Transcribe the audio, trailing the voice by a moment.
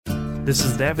This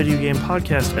is That Video Game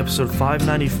Podcast, episode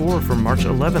 594 from March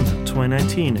 11th,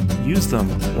 2019. Use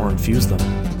them or infuse them.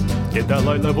 Get that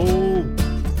light level!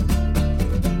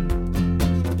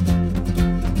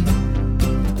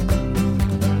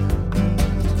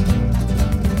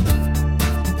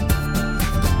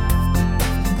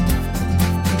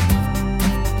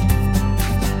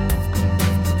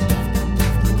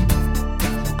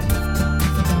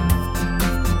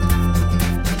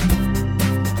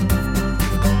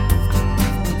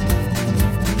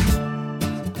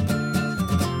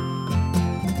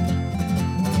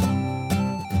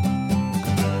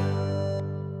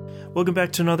 Welcome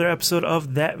back to another episode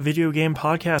of That Video Game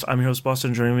Podcast. I'm your host,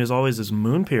 Boston. Joining me as always is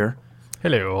Moonpeer.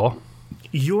 Hello.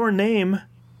 Your name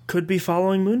could be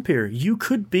following Moonpeer. You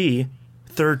could be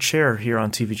third chair here on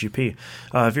TVGP.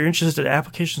 If you're interested,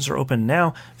 applications are open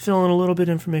now. Fill in a little bit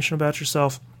of information about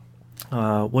yourself.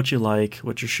 What you like,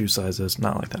 what your shoe size is,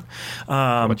 not like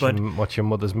that. What's your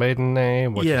mother's maiden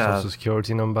name? What's your social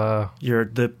security number?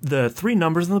 The three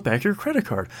numbers on the back of your credit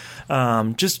card.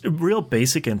 Just real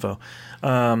basic info.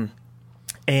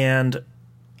 And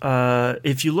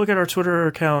if you look at our Twitter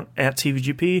account at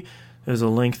TVGP, there's a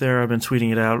link there. I've been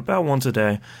tweeting it out about once a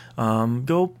day.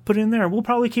 Go put it in there. We'll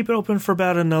probably keep it open for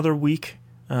about another week.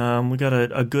 We got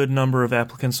a good number of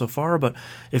applicants so far, but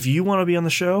if you want to be on the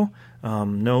show,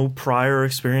 no prior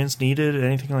experience needed,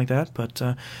 anything like that, but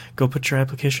go put your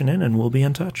application in and we'll be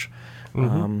in touch.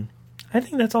 Mm-hmm. I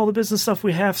think that's all the business stuff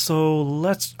we have, so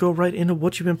let's go right into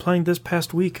what you've been playing this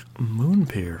past week,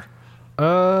 Moonpeer.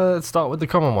 Let's start with the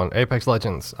common one, Apex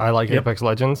Legends. I like Apex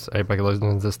Legends. Apex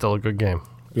Legends is still a good game.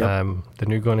 Yep. The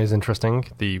new gun is interesting,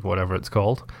 the whatever it's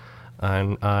called,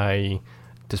 and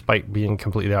despite being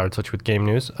completely out of touch with game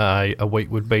news, I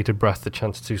await with bated breath the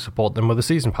chance to support them with a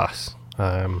season pass.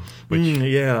 Which,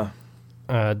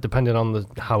 depending on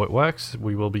how it works,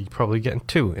 we will be probably getting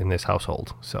 2 in this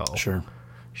household. So sure,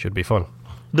 should be fun.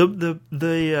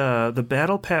 The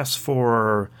battle pass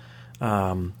for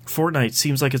Fortnite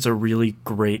seems like it's a really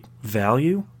great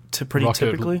value.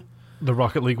 Typically, the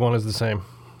Rocket League one is the same.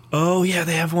 Oh yeah,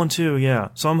 they have one too. Yeah,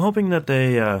 so I'm hoping that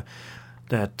they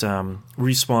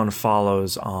Respawn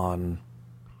follows on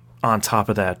top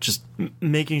of that, just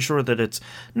making sure that it's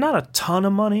not a ton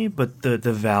of money, but the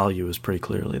value is pretty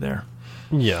clearly there.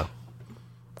 Yeah.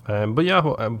 But yeah,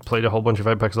 I played a whole bunch of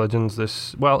Apex Legends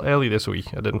early this week.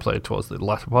 I didn't play it towards the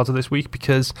latter part of this week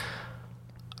because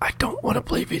I don't want to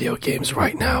play video games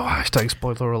right now. #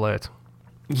 spoiler alert.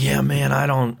 Yeah,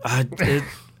 man,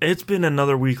 it's been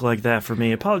another week like that for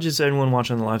me. Apologies to anyone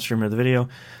watching the live stream or the video.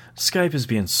 Skype is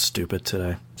being stupid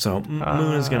today, so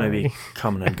Moon is going to be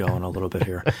coming and going a little bit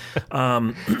here.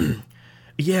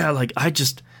 Yeah, like I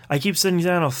keep sitting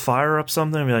down, I'll fire up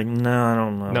something and be like, no, I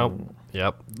don't know. Nope.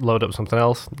 Yep. Load up something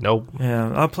else. Nope.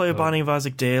 Yeah, I'll play a Binding of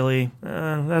Isaac daily.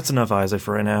 That's enough Isaac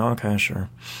for right now. Okay, sure.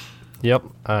 Yep.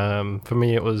 For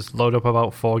me, it was load up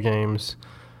about 4 games,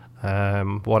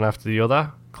 one after the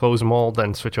other, close them all,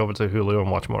 then switch over to Hulu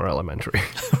and watch more Elementary.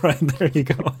 Right, there you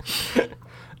go.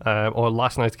 Or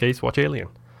last night's case, watch Alien.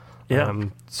 Yeah.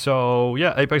 So,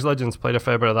 yeah, Apex Legends played a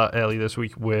fair bit of that early this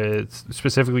week with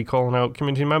specifically calling out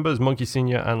community members, Monkey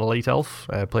Senior and Late Elf.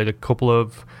 Played a couple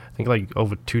of, I think, like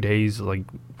over 2 days, like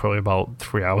probably about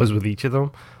 3 hours with each of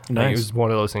them. Nice. It was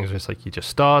one of those things where it's like you just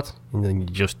start and then you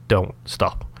just don't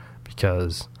stop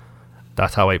because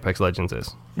that's how Apex Legends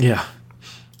is. Yeah.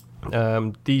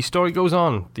 The story goes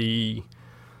on. We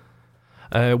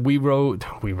Rogue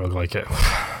Like It.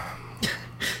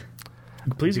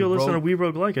 Please go listen to We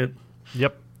Rogue Like It.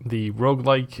 Yep, the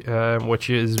roguelike, which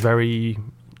is very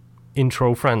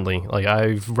intro friendly. Like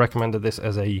I've recommended this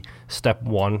as a step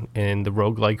 1 in the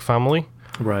roguelike family.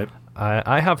 Right.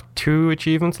 I have 2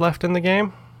 achievements left in the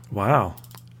game. Wow.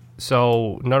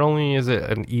 So not only is it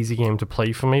an easy game to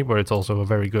play for me, but it's also a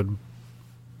very good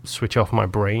switch off my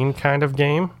brain kind of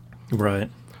game.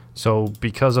 Right. So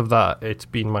because of that, it's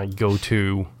been my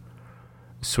go-to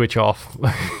switch off.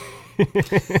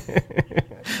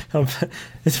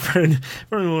 It's for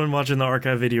anyone watching the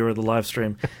archive video or the live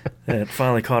stream. It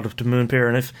finally caught up to Moonpeer,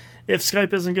 and if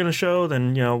Skype isn't going to show,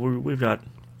 then we've got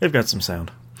some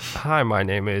sound. Hi, my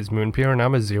name is Moonpeer, and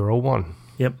I'm a 01.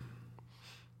 Yep,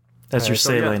 that's your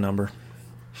Sele number.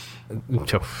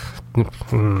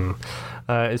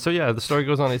 So yeah, the story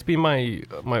goes on. It's been my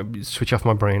switch off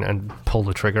my brain and pull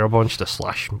the trigger a bunch to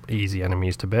slash easy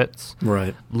enemies to bits.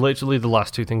 Right. Literally, the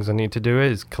last 2 things I need to do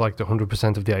is collect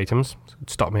 100% of the items.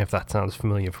 Stop me if that sounds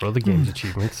familiar for other games'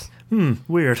 achievements.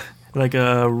 Weird. Like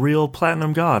a real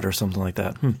platinum god or something like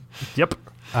that. Yep.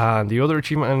 And the other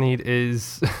achievement I need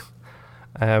is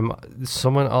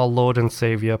summon our Lord and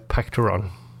Savior Pectron.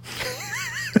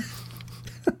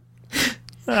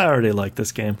 I already like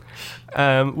this game.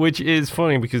 Which is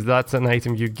funny because that's an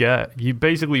item you get. You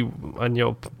basically, and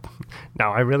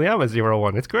now I really am a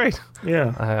 0-1. It's great.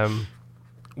 Yeah.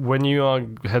 When you are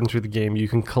heading through the game, you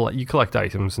collect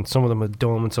items, and some of them are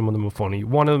dumb and some of them are funny.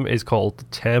 One of them is called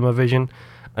Thermavision,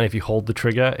 and if you hold the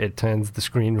trigger, it turns the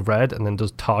screen red and then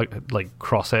does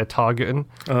crosshair targeting,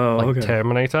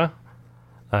 Terminator.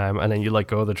 And then you let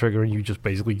go of the trigger and you just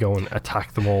basically go and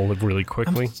attack them all really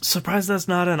quickly. I'm surprised that's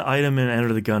not an item in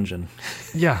Enter the Gungeon.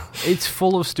 Yeah, it's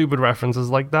full of stupid references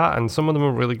like that, and some of them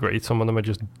are really great, some of them are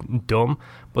just dumb.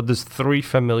 But there's 3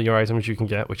 familiar items you can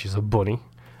get, which is a bunny,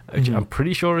 which I'm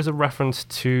pretty sure is a reference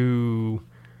to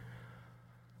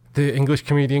the English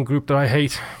comedian group that I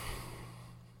hate.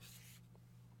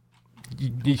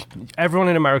 Everyone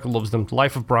in America loves them.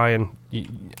 Life of Brian.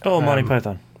 Monty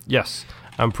Python. Yes.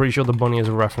 I'm pretty sure the bunny is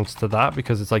a reference to that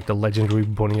because it's like the legendary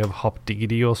bunny of Hop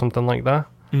Diggity or something like that.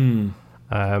 And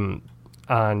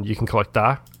you can collect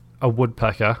that, a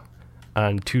woodpecker,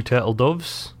 and 2 turtle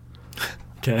doves.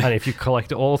 Okay. And if you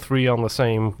collect all 3 on the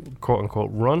same quote-unquote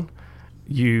run,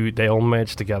 they all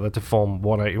merge together to form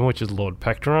one item, which is Lord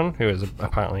Pectron, who is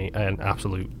apparently an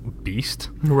absolute beast.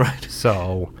 Right.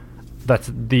 So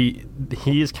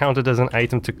he is counted as an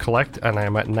item to collect, and I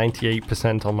am at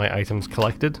 98% on my items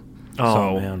collected.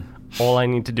 Man. All I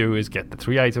need to do is get the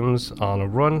 3 items on a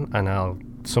run, and I'll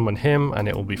summon him, and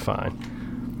it will be fine.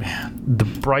 Man. The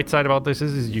bright side about this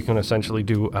is you can essentially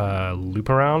do a loop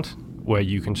around where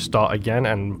you can start again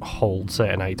and hold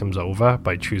certain items over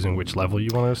by choosing which level you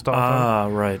want to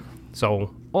start right.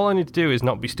 So all I need to do is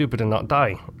not be stupid and not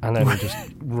die, and then just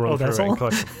run through that's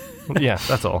it. all? Yeah,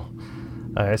 that's all.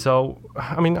 So,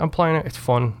 I mean, I'm playing it. It's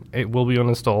fun. It will be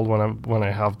uninstalled when I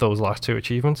have those last 2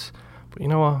 achievements. But you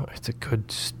know what? It's a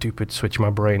good, stupid switch my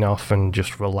brain off and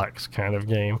just relax kind of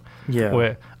game. Yeah.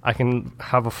 Where I can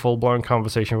have a full-blown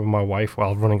conversation with my wife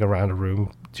while running around a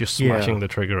room, just smashing the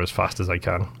trigger as fast as I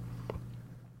can.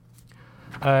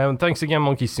 Thanks again,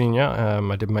 Monkey Senior.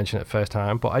 I didn't mention it first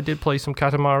time, but I did play some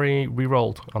Katamari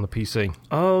Rerolled on the PC.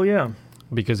 Oh, yeah.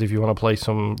 Because if you want to play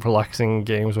some relaxing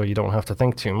games where you don't have to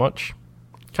think too much,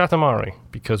 Katamari,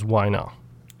 because why not?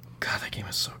 God, that game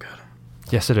is so good.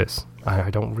 Yes, it is.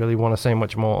 I don't really want to say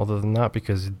much more other than that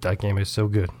because that game is so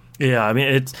good. Yeah, I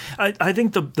mean, I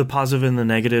think the positive and the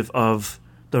negative of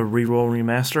the Reroll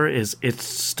remaster is it's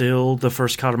still the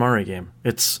first Katamari game.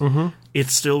 It's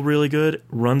still really good.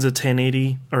 Runs at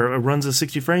 1080 or runs at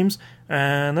 60 frames,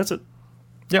 and that's it.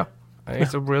 Yeah,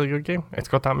 it's a really good game. It's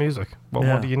got that music. What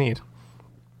more do you need?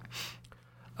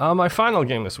 My final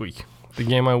game this week, the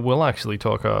game I will actually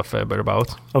talk a fair bit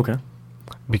about. Okay.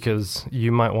 Because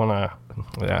you might want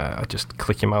to just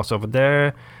click your mouse over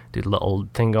there, do a little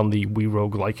thing on the We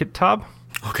Rogue Like It tab.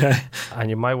 Okay. And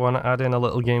you might want to add in a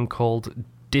little game called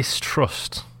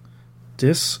Distrust.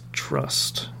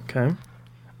 Distrust. Okay.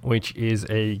 Which is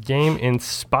a game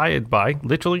inspired by,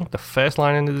 literally, the first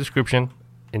line in the description,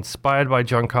 inspired by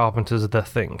John Carpenter's The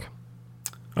Thing.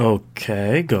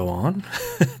 Okay, go on.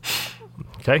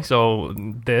 Okay, so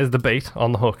there's the bait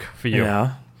on the hook for you.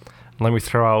 Yeah. Let me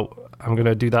throw out. I'm going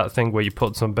to do that thing where you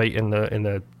put some bait in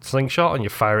the slingshot and you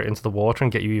fire it into the water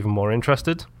and get you even more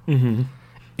interested. Mm-hmm.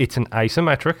 It's an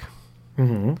isometric,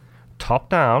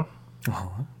 top-down,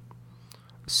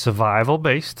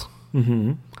 survival-based,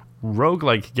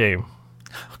 roguelike game.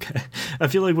 Okay. I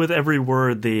feel like with every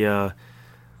word, the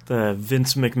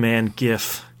Vince McMahon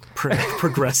gif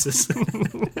progresses.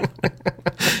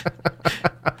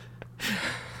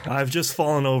 I've just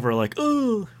fallen over like,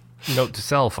 ooh. Note to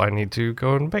self, I need to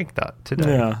go and make that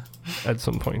today at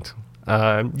some point.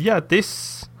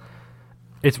 It's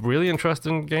really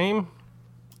interesting game.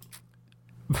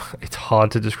 It's hard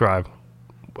to describe,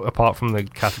 apart from the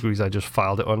categories I just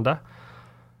filed it under.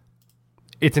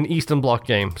 It's an Eastern Bloc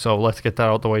game, so let's get that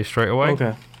out the way straight away.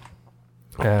 Okay.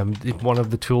 One of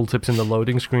the tooltips in the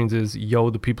loading screens is,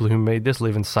 the people who made this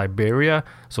live in Siberia,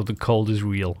 so the cold is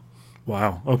real.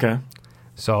 Wow, okay.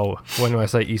 So when I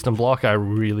say Eastern Bloc, I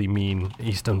really mean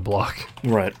Eastern Bloc.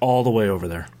 Right, all the way over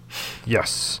there.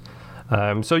 Yes.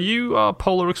 So you are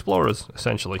polar explorers,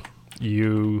 essentially.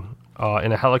 You are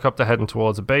in a helicopter heading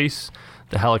towards a base.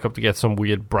 The helicopter gets some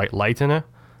weird bright light in it,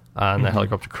 and the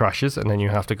helicopter crashes, and then you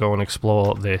have to go and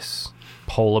explore this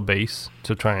polar base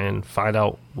to try and find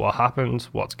out what happened,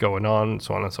 what's going on,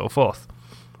 so on and so forth.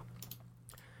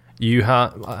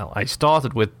 I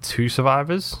started with 2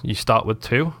 survivors. You start with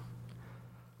 2.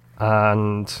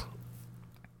 And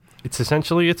it's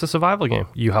a survival game.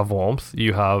 You have warmth,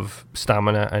 you have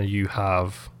stamina, and you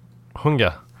have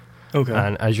hunger. Okay.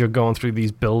 And as you're going through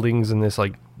these buildings in this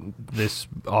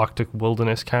Arctic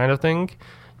wilderness kind of thing,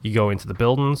 You go into the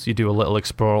buildings, you do a little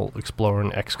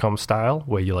exploring XCOM style,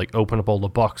 where you like open up all the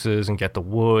boxes and get the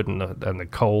wood and the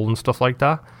coal and stuff like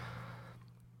that.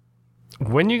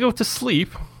 When you go to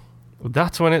sleep,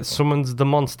 that's when it summons the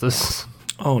monsters.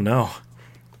 Oh no!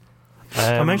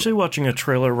 I'm actually watching a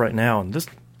trailer right now, and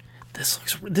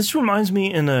this reminds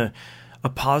me in a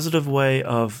positive way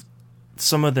of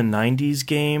some of the '90s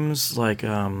games, like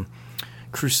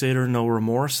Crusader No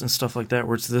Remorse and stuff like that,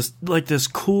 where it's this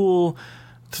cool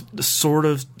sort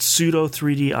of pseudo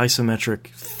 3D isometric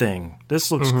thing.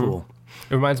 This looks cool.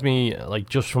 It reminds me, like,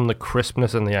 just from the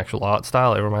crispness and the actual art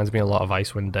style, it reminds me a lot of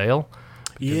Icewind Dale.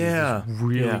 Yeah.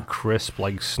 Really crisp,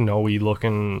 like, snowy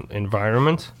looking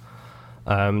environment.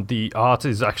 The art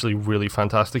is actually really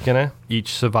fantastic in it.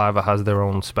 Each survivor has their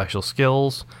own special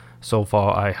skills. So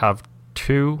far, I have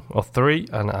 2 or 3,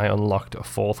 and I unlocked a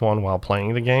 4th one while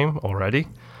playing the game already.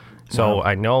 So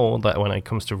I know that when it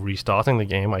comes to restarting the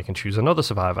game, I can choose another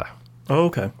survivor. Oh,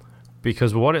 okay.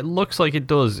 Because what it looks like it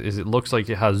does is it looks like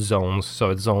it has zones. So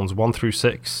it's zones 1 through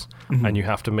 6, and you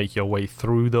have to make your way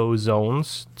through those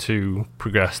zones to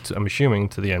progress, I'm assuming,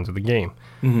 to the end of the game.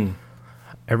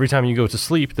 Every time you go to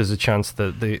sleep, there's a chance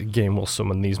that the game will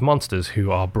summon these monsters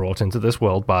who are brought into this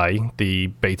world by the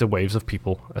beta waves of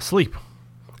people asleep.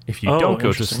 If you don't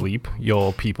go to sleep,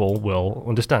 your people will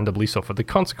understandably suffer the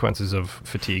consequences of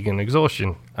fatigue and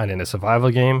exhaustion. And in a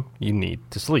survival game, you need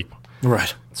to sleep.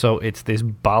 Right. So it's this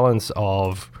balance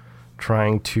of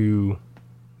trying to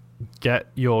get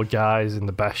your guys in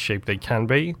the best shape they can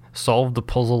be, solve the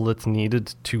puzzle that's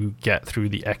needed to get through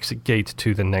the exit gate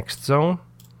to the next zone,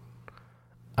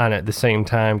 and at the same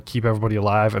time keep everybody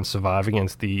alive and survive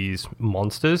against these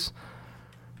monsters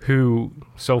who,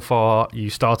 so far,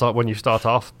 when you start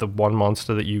off, the one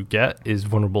monster that you get is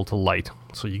vulnerable to light.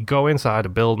 So you go inside a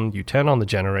building, you turn on the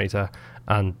generator,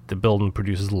 and the building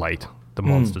produces light. The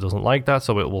monster doesn't like that,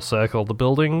 so it will circle the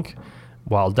building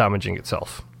while damaging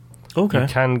itself. Okay. You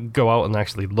can go out and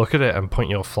actually look at it and point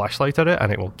your flashlight at it,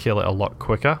 and it will kill it a lot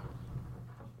quicker.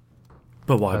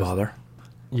 But why bother?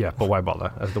 Yeah, but why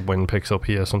bother? As the wind picks up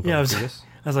here, something like this.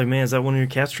 I was like, man, is that one of your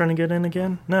cats trying to get in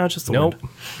again? No, it's just the wind.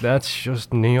 Nope, that's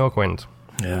just New York wind.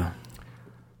 Yeah.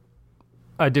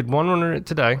 I did one run of it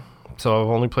today, so I've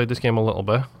only played this game a little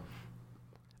bit.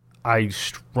 I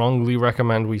strongly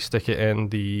recommend we stick it in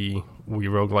the We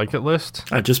Roguelike It list.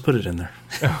 I just put it in there.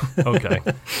 Okay.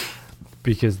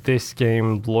 Because this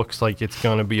game looks like it's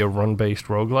going to be a run-based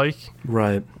roguelike.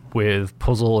 Right. With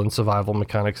puzzle and survival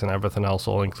mechanics and everything else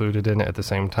all included in it at the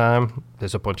same time.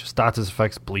 There's a bunch of status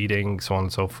effects, bleeding, so on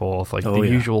and so forth. Like the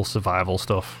usual survival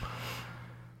stuff.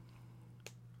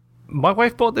 My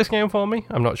wife bought this game for me.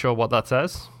 I'm not sure what that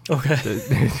says.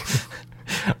 Okay.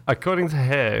 According to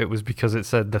her, it was because it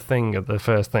said the thing at the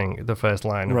first line of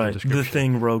the description. The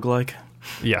thing roguelike.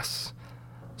 Yes.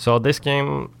 So this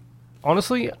game,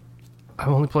 honestly, I've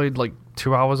only played like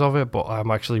 2 hours of it, but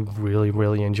I'm actually really,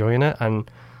 really enjoying it.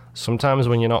 And sometimes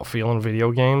when you're not feeling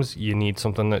video games, you need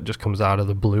something that just comes out of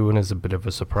the blue and is a bit of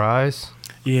a surprise.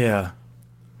 Yeah.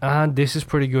 And this is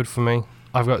pretty good for me.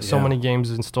 I've got so many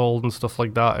games installed and stuff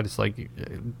like that, and it's like,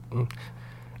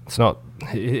 it's not,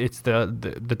 it's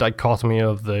the dichotomy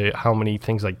of the how many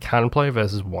things I can play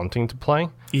versus wanting to play.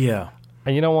 Yeah.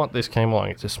 And you know what? This came along.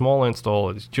 It's a small install.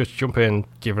 It's just jump in,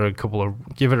 give it a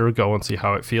go and see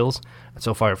how it feels. And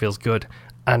so far it feels good.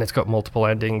 And it's got multiple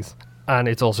endings. And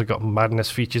it's also got madness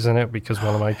features in it because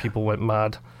one of my people went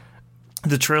mad.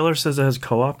 The trailer says it has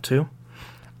co-op too.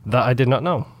 That I did not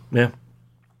know. Yeah.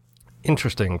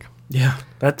 Interesting. Yeah.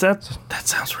 That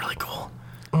sounds really cool.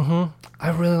 I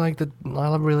really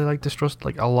like Distrust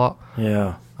like a lot.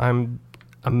 Yeah. I'm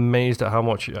amazed at how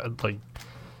much like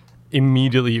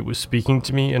immediately it was speaking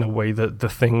to me in a way that the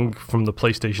thing from the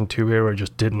PlayStation 2 era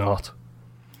just did not.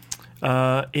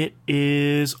 It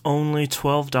is only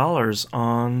 $12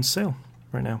 on sale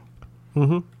right now.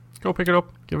 Go pick it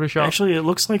up. Give it a shot. Actually, it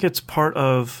looks like it's part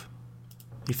of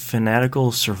the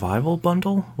Fanatical Survival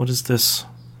Bundle. What is this?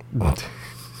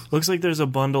 Looks like there's a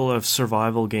bundle of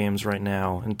survival games right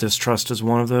now, and Distrust is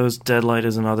one of those, Deadlight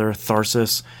is another,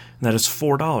 Tharsis, and that is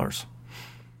 $4.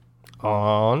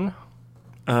 On?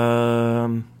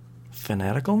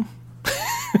 Fanatical?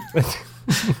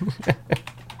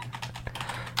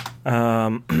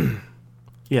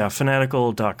 Yeah,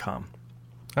 fanatical.com.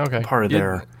 Okay. Part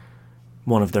of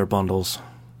one of their bundles.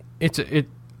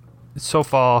 So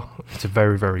far, it's a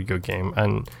very, very good game,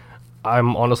 and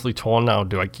I'm honestly torn now.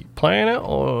 Do I keep playing it,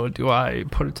 or do I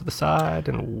put it to the side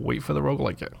and wait for the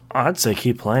roguelike? I'd say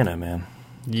keep playing it, man.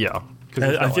 Yeah.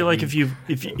 I feel like if you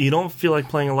don't feel like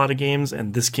playing a lot of games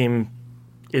and this game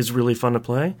is really fun to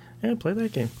play, play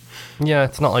that game. Yeah,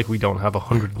 it's not like we don't have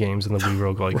 100 games in the Wii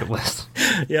roguelike list.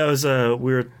 Yeah,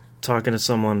 we were talking to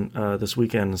someone this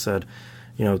weekend and said,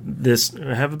 I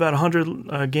have about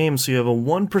 100 games, so you have a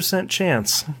 1%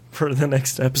 chance for the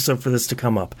next episode for this to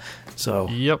come up. So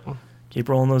yep, keep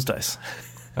rolling those dice.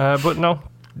 But no,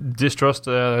 Distrust,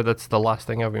 that's the last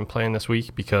thing I've been playing this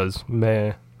week because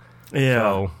meh. Yeah.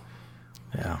 So,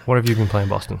 yeah. What have you been playing,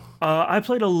 Boston? I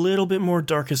played a little bit more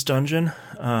Darkest Dungeon.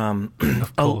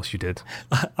 Of course you did.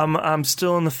 I'm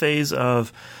still in the phase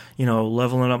of,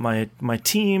 leveling up my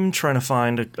team, trying to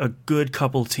find a good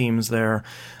couple teams there.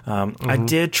 I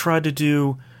did try to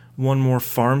do one more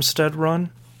farmstead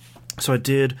run. So I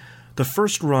did the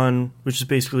first run, which is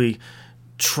basically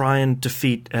try and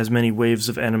defeat as many waves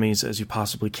of enemies as you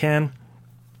possibly can.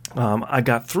 I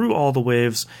got through all the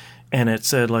waves, and it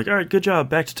said, all right, good job,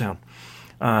 back to town.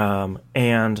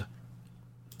 And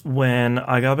when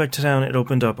I got back to town, it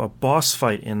opened up a boss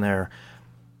fight in there.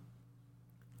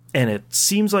 And it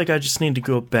seems like I just need to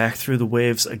go back through the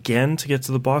waves again to get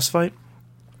to the boss fight.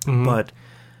 Mm-hmm. But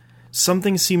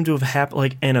something seemed to have happened,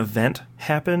 like an event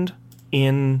happened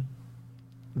in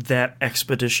that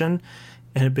expedition.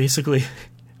 And it basically,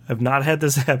 I've not had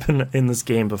this happen in this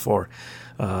game before.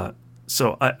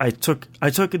 So I took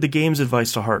the game's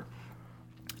advice to heart.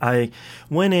 I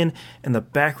went in and the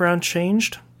background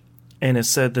changed, and it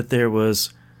said that there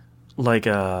was like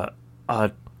a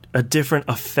different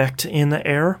effect in the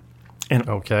air. And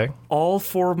all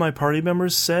 4 of my party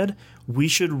members said we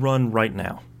should run right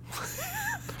now.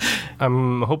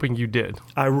 I'm hoping you did.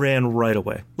 I ran right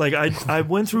away. Like I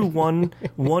went through one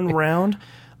round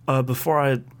before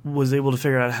I was able to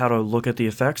figure out how to look at the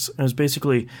effects. And it was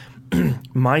basically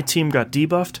my team got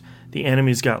debuffed, the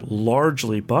enemies got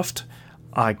largely buffed.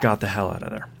 I got the hell out of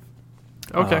there.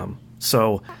 Okay.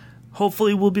 So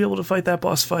hopefully we'll be able to fight that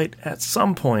boss fight at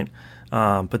some point.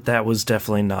 But that was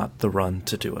definitely not the run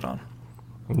to do it on.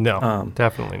 No,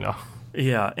 definitely not.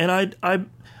 Yeah, and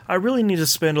I really need to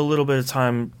spend a little bit of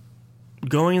time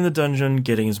going in the dungeon,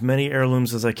 getting as many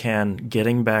heirlooms as I can,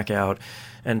 getting back out,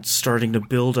 and starting to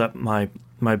build up my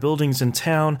buildings in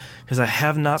town, because I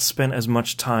have not spent as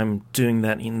much time doing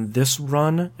that in this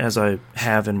run as I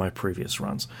have in my previous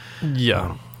runs.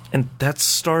 Yeah. And that's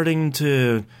starting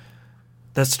to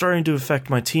affect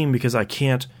my team, because I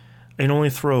can only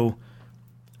throw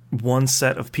one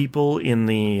set of people in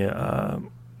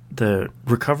the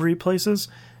recovery places,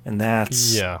 and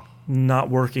that's not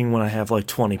working when I have like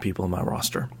 20 people in my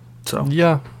roster. So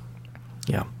yeah,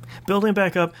 building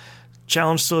back up,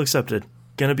 challenge still accepted.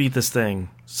 Gonna beat this thing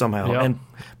somehow. Yep. And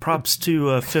props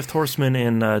to Fifth Horseman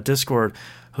in Discord,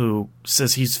 who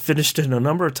says he's finished it a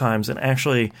number of times, and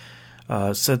actually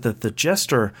said that the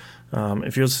Jester,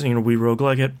 if you're listening to We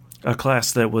Roguelike It, a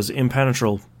class that was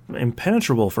impenetrable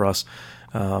for us,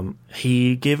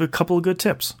 he gave a couple of good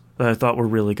tips that I thought were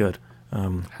really good.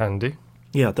 Handy.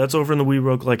 Yeah, that's over in the We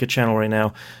Roguelike It channel right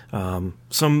now.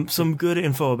 Some good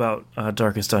info about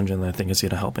Darkest Dungeon that I think is going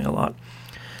to help me a lot.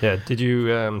 Yeah, did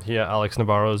you hear Alex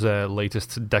Navarro's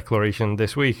latest declaration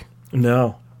this week?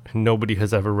 No. Nobody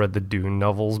has ever read the Dune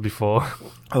novels before.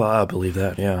 Oh, I believe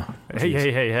that, yeah.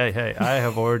 Hey. I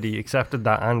have already accepted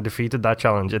that and defeated that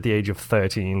challenge at the age of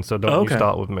 13, so don't you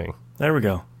start with me. There we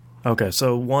go. Okay,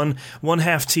 so one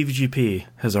half TVGP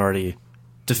has already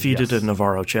defeated a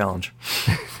Navarro challenge.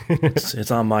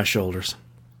 It's on my shoulders.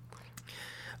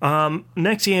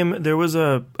 Next game, there was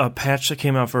a patch that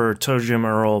came out for ToeJam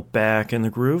Earl Back in the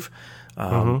Groove.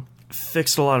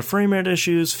 Fixed a lot of frame rate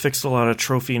issues, fixed a lot of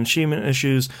trophy and achievement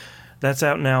issues. That's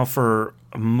out now for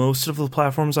most of the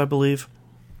platforms, I believe.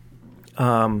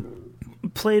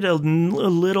 Played a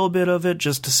little bit of it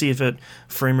just to see if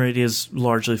frame rate is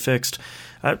largely fixed.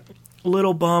 A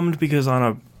little bummed because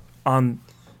on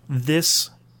this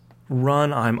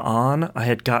run I'm on, I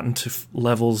had gotten to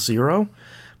level 0,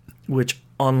 which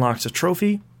unlocks a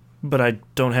trophy, but I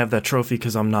don't have that trophy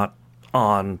because I'm not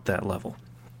on that level.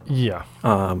 Yeah.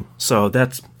 So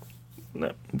that's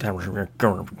fine.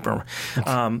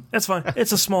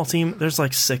 It's a small team. There's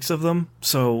like 6 of them,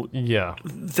 so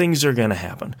things are gonna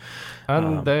happen.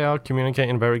 And they are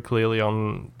communicating very clearly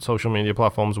on social media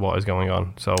platforms what is going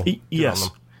on. So yes,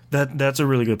 that's a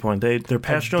really good point. Their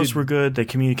patch notes were good. They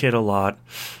communicate a lot.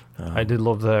 I did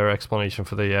love their explanation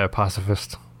for the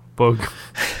pacifist bug.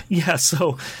 Yeah.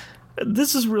 So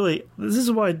this is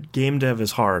why game dev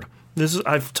is hard.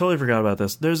 I've totally forgot about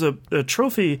this. There's a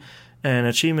trophy and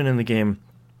achievement in the game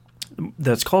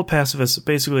that's called pacifist.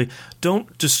 Basically, don't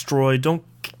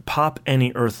pop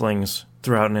any earthlings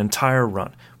throughout an entire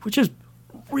run, which is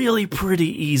really pretty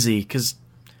easy because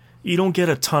you don't get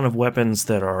a ton of weapons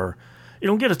that are,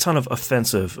 don't get a ton of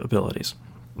offensive abilities.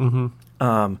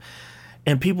 Mm-hmm.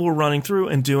 And people were running through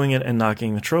and doing it and not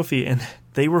getting the trophy, and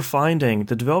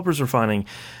the developers were finding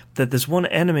that this one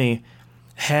enemy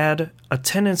had a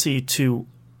tendency to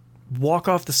walk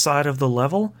off the side of the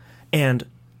level, and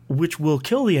which will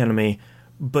kill the enemy,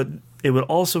 but it would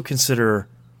also consider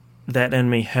that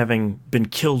enemy having been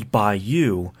killed by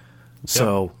you,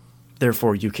 so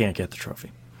therefore you can't get the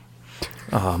trophy.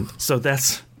 So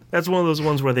that's one of those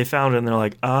ones where they found it and they're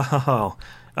like, oh,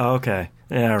 okay,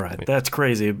 yeah, all right, that's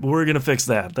crazy. We're gonna fix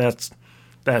that.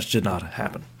 That should not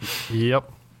happen. Yep.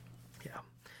 Yeah.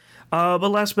 But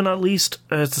last but not least,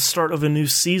 it's the start of a new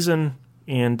season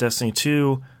in Destiny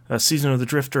 2, Season of the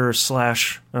Drifter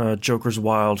 / Joker's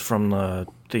Wild from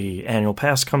the annual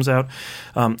pass comes out.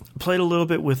 Played a little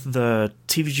bit with the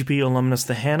TVGP alumnus,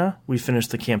 the Hannah. We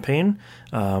finished the campaign.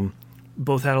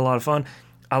 Both had a lot of fun.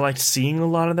 I liked seeing a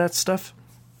lot of that stuff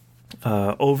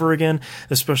over again,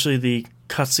 especially the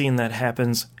cutscene that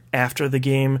happens after the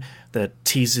game that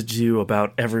teases you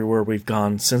about everywhere we've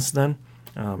gone since then,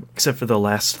 except for the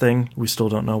last thing. We still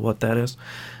don't know what that is.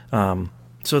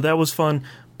 So that was fun.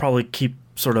 Probably keep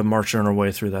sort of marching our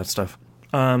way through that stuff.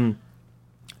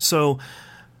 So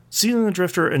Season of the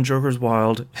Drifter and Joker's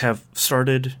Wild have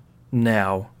started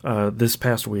now, this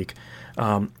past week.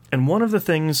 And one of the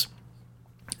things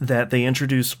that they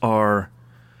introduce are,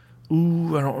 I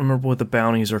don't remember what the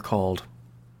bounties are called.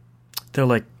 They're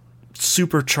like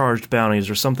supercharged bounties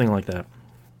or something like that.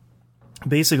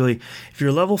 Basically, if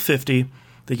you're level 50,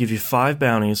 they give you 5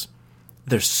 bounties.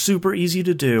 They're super easy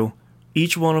to do.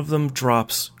 Each one of them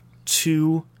drops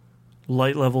 2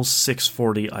 light level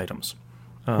 640 items.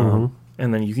 And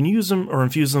then you can use them or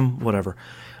infuse them, whatever.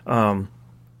 Friend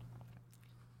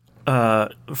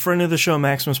of the show,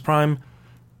 Maximus Prime,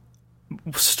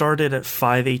 started at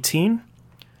 518.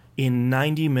 In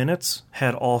 90 minutes,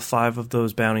 had all 5 of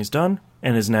those bounties done,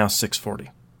 and is now 640.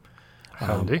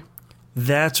 Handy.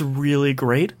 That's really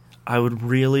great. I would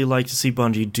really like to see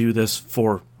Bungie do this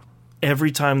for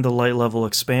every time the light level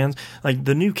expands. Like,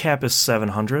 the new cap is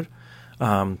 700,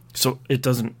 so it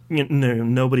doesn't,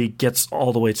 nobody gets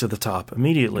all the way to the top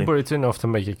immediately. But it's enough to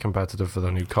make it competitive for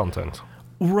the new content.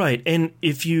 Right, and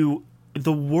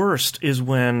the worst is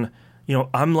when,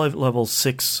 I'm level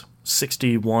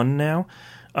 661 now.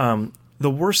 The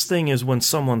worst thing is when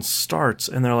someone starts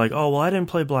and they're like, oh, well, I didn't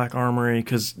play Black Armory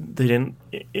because they didn't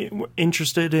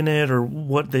interested in it, or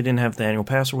what, they didn't have the annual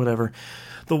pass or whatever.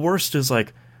 The worst is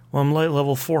like, well, I'm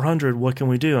level 400, what can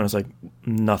we do? And it's like,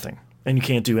 nothing. And you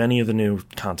can't do any of the new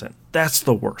content. That's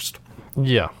the worst.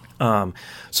 Yeah.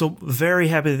 So very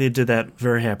happy they did that.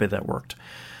 Very happy that worked.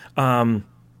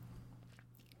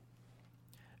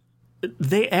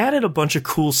 They added a bunch of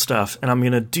cool stuff, and I'm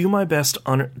going to do my best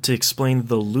to explain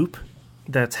the loop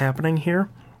that's happening here,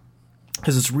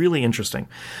 because it's really interesting.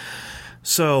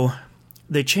 So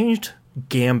they changed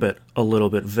Gambit a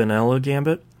little bit, vanilla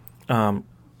Gambit.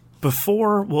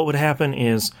 Before, what would happen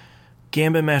is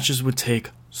Gambit matches would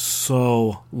take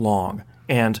so long,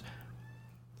 and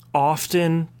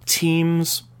often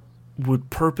teams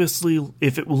would purposely,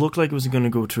 if it looked like it was going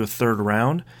to go to a third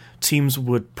round, teams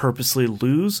would purposely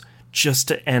lose just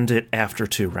to end it after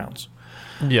 2 rounds.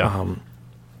 Yeah.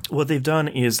 What they've done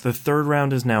is the third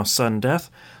round is now sudden death.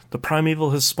 The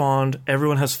primeval has spawned.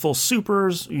 Everyone has full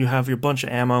supers. You have your bunch of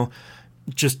ammo.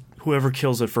 Just whoever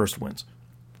kills it first wins.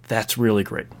 That's really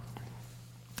great.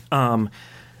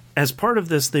 As part of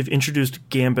this, they've introduced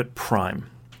Gambit Prime.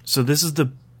 So this is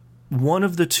one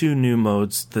of the 2 new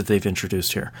modes that they've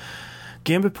introduced here.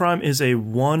 Gambit Prime is a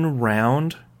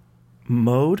 1-round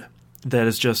mode that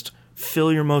is just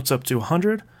fill your motes up to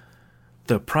 100.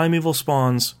 The primeval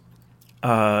spawns.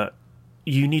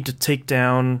 You need to take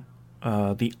down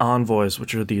the envoys,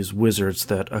 which are these wizards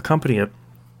that accompany it.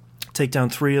 Take down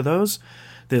 3 of those.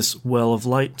 This Well of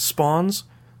Light spawns.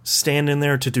 Stand in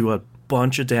there to do a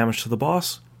bunch of damage to the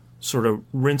boss. Sort of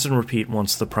rinse and repeat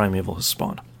once the primeval has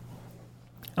spawned.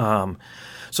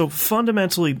 So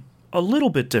fundamentally a little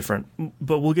bit different,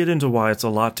 but we'll get into why it's a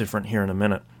lot different here in a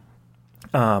minute.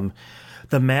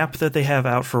 The map that they have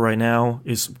out for right now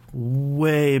is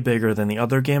way bigger than the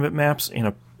other Gambit maps in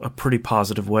a pretty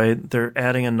positive way. They're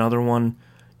adding another one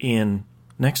in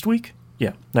next week?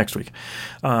 Yeah, next week.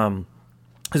 Because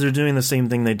they're doing the same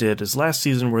thing they did as last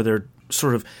season, where they're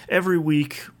sort of every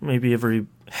week, maybe every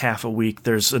half a week,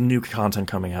 there's a new content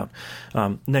coming out.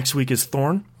 Next week is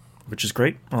Thorn, which is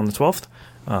great, on the 12th.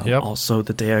 Also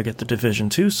the day I get the Division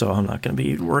 2, so I'm not going to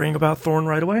be worrying about Thorn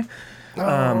right away.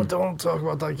 Don't talk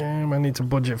about that game. I need to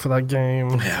budget for that game.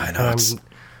 Yeah, I know.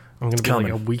 I'm going to be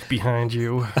coming. Like a week behind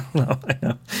you.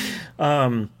 I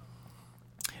know.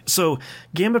 So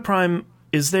Gambit Prime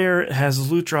is there. It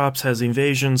has loot drops, has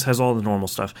invasions, has all the normal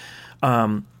stuff.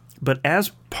 But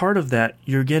as part of that,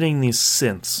 you're getting these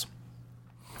synths.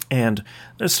 And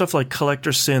there's stuff like Collector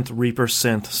Synth, Reaper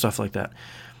Synth, stuff like that.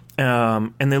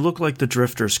 And they look like the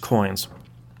Drifter's coins.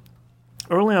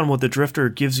 Early on, what the Drifter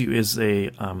gives you is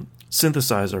a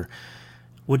synthesizer.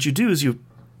 What you do is you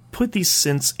put these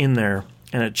synths in there,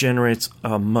 and it generates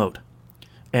a mode.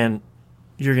 And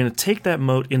you're going to take that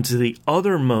mode into the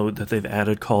other mode that they've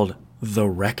added called The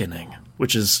Reckoning,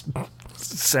 which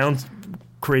sounds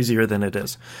crazier than it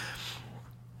is.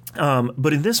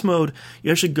 But in this mode,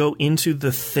 you actually go into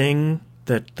the thing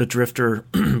that the Drifter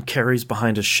carries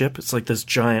behind his ship. It's like this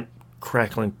giant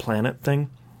crackling planet thing.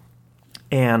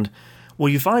 And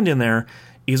what you find in there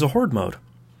is a horde mode.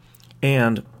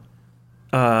 And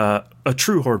a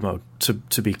true horde mode,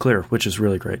 to be clear, which is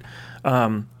really great.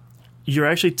 You're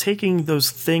actually taking those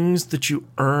things that you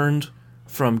earned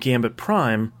from Gambit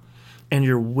Prime, and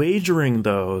you're wagering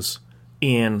those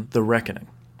in the Reckoning.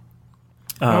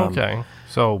 Okay.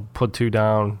 So put 2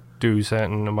 down, do a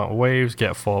certain amount of waves,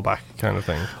 get 4 back kind of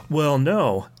thing. Well,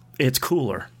 no. It's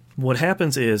cooler. What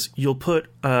happens is you'll put,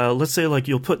 let's say like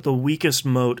you'll put the weakest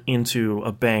moat into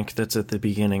a bank that's at the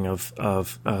beginning of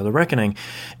the Reckoning.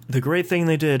 The great thing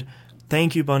they did,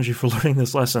 thank you Bungie for learning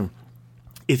this lesson.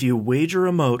 If you wager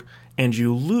a moat and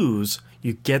you lose,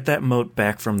 you get that moat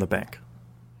back from the bank.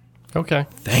 Okay.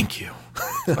 Thank you.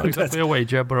 Not exactly a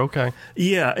wager, but okay.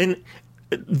 Yeah, and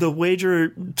the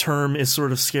wager term is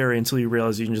sort of scary until you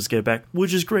realize you can just get it back,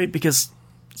 which is great because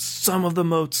some of the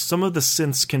moats, some of the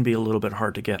synths can be a little bit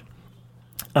hard to get.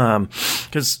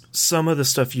 Because some of the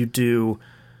stuff you do,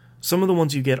 some of the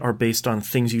ones you get are based on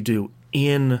things you do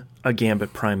in a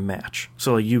Gambit Prime match.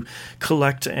 So like you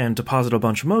collect and deposit a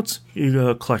bunch of moats, you get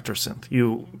a Collector Synth.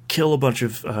 You kill a bunch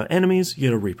of enemies, you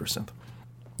get a Reaper Synth.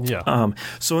 Yeah.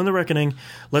 So in the Reckoning,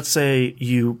 let's say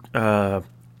you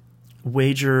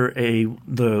wager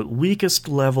the weakest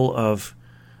level of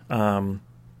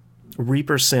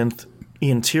Reaper Synth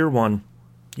in Tier 1.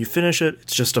 You finish it,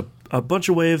 it's just a bunch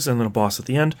of waves and then a boss at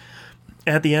the end.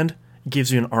 At the end, it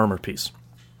gives you an armor piece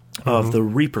of the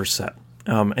Reaper set.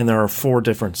 And there are 4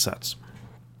 different sets.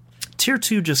 Tier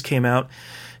 2 just came out.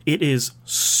 It is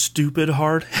stupid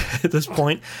hard at this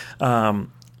point. It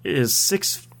is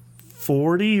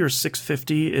 640 or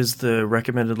 650 is the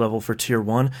recommended level for Tier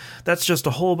 1. That's just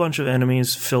a whole bunch of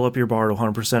enemies, fill up your bar to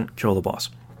 100%, kill the boss.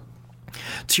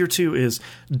 Tier 2 is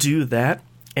do that,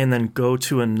 and then go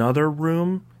to another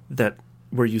room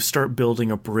where you start building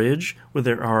a bridge where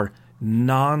there are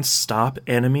non-stop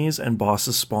enemies and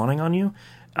bosses spawning on you.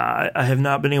 I have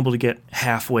not been able to get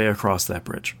halfway across that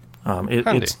bridge.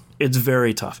 It's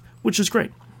very tough, which is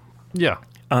great. Yeah.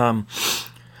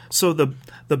 So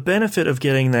the benefit of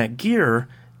getting that gear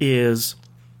is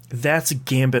that's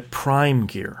Gambit Prime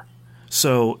gear.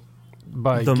 So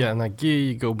by getting that gear,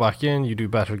 you go back in, you do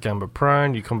better at Gambit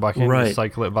Prime, you come back in, you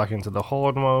cycle it back into the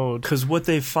Horde mode. Because what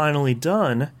they've finally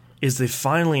done is they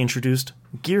finally introduced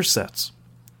gear sets.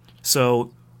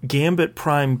 So Gambit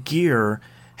Prime gear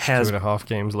has 2.5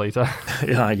 games later.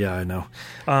 yeah, I know.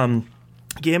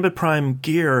 Gambit Prime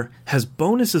gear has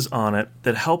bonuses on it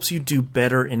that helps you do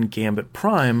better in Gambit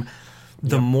Prime.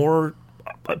 The more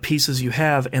pieces you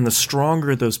have and the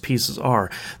stronger those pieces are.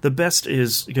 The best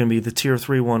is going to be the Tier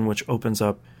 3 one, which opens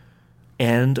up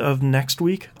end of next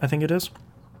week, I think it is.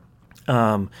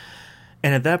 And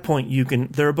at that point,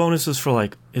 there are bonuses for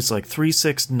it's 3,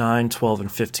 6, 9, 12,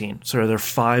 and 15. So there are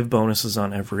 5 bonuses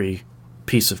on every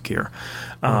piece of gear.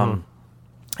 And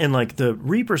the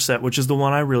Reaper set, which is the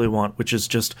one I really want, which is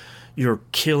just you're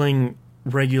killing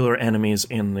regular enemies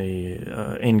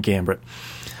in Gambit.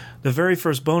 The very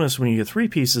first bonus when you get 3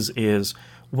 pieces is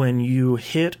when you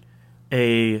hit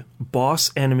a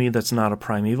boss enemy that's not a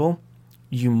primeval,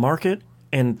 you mark it,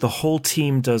 and the whole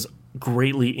team does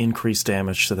greatly increased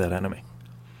damage to that enemy.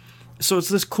 So it's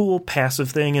this cool passive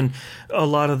thing, and a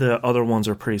lot of the other ones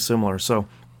are pretty similar. So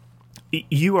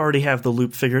you already have the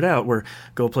loop figured out where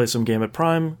go play some Gambit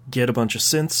Prime, get a bunch of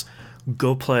synths,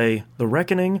 go play The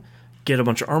Reckoning, get a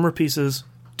bunch of armor pieces,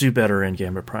 do better in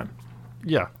Gambit Prime.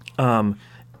 Yeah.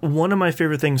 One of my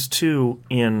favorite things, too,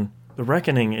 in The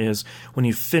Reckoning is when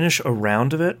you finish a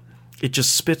round of it, it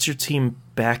just spits your team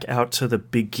back out to the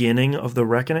beginning of The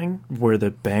Reckoning, where the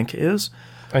bank is.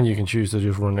 And you can choose to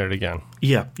just run it again.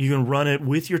 Yeah, you can run it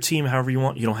with your team however you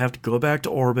want. You don't have to go back to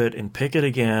orbit and pick it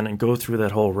again and go through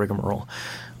that whole rigmarole.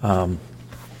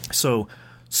 So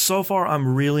far,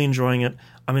 I'm really enjoying it.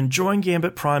 I'm enjoying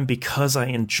Gambit Prime because I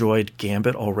enjoyed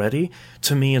Gambit already.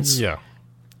 To me,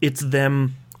 it's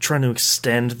them trying to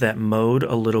extend that mode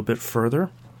a little bit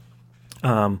further.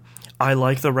 I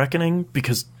like The Reckoning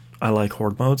because I like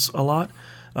horde modes a lot.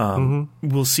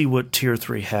 We'll see what tier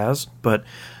 3 has, but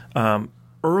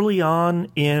early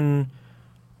on in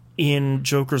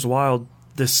Joker's Wild,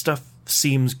 this stuff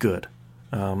seems good,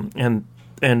 and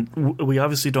we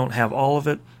obviously don't have all of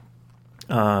it,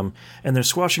 and they're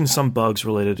squashing some bugs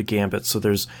related to Gambit. So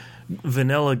there's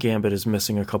vanilla Gambit is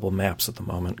missing a couple maps at the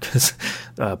moment because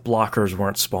blockers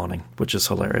weren't spawning, which is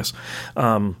hilarious.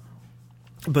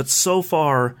 But so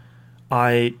far,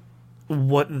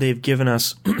 what they've given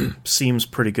us seems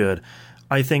pretty good.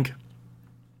 I think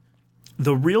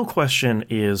the real question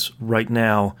is right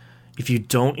now, if you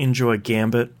don't enjoy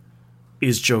Gambit,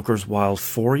 is Joker's Wild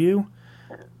for you?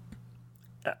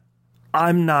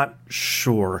 I'm not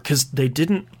sure, because they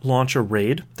didn't launch a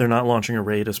raid. They're not launching a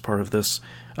raid as part of this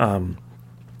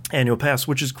annual pass,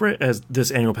 which is great, as this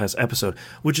annual pass episode,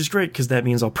 which is great because that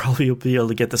means I'll probably be able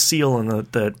to get the seal and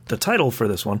the title for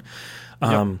this one.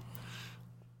 Yep.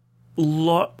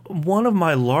 One of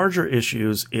my larger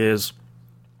issues is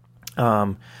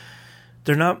they're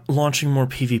not launching more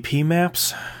PvP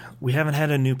maps. We haven't had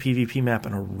a new PvP map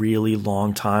in a really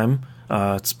long time.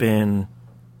 It's been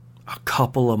a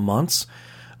couple of months.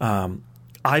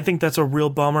 I think that's a real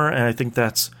bummer, and I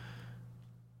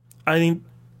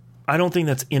don't think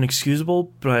that's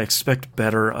inexcusable, but I expect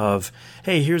better of,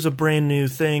 hey, here's a brand new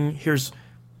thing. Here's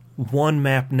one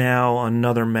map now,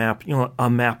 another map, a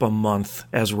map a month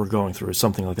as we're going through,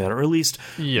 something like that. Or at least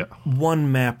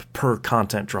one map per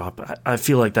content drop. I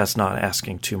feel like that's not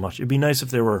asking too much. It'd be nice if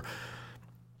there were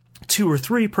 2 or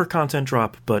 3 per content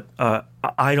drop, but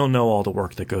I don't know all the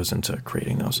work that goes into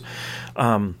creating those.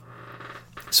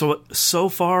 So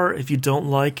far, if you don't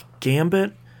like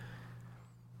Gambit,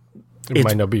 it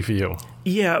might not be for you.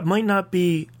 Yeah, it might not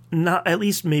be, at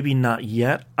least maybe not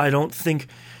yet. I don't think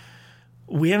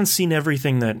we haven't seen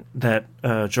everything that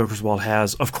Joker's Wild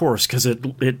has, of course, because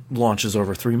it launches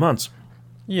over 3 months.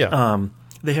 Yeah.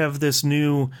 They have this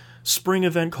new spring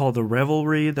event called the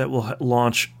Revelry that will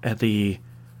launch at the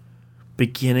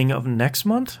beginning of next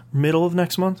month, middle of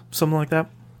next month, something like that.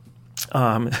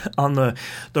 On the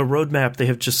roadmap, they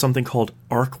have just something called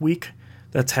Arc Week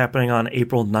that's happening on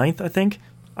April 9th, I think.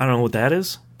 I don't know what that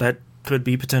is. That could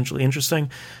be potentially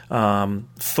interesting.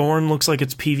 Thorn looks like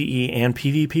it's PvE and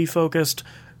PvP focused.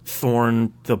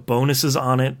 Thorn, the bonuses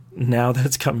on it, now that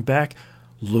it's coming back,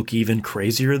 look even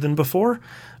crazier than before,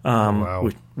 wow.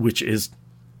 which is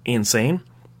insane.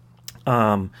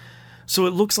 So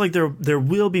it looks like there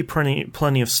will be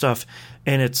plenty of stuff,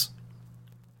 and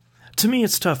to me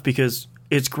it's tough because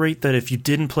it's great that if you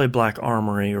didn't play Black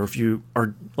Armory, or if you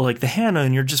are like the Hannah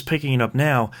and you're just picking it up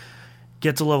now,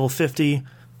 get to level 50,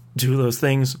 do those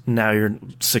things, now you're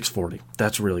 640.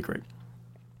 That's really great.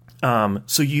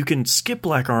 So you can skip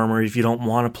Black Armory if you don't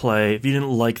want to play, if you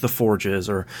didn't like the Forges,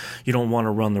 or you don't want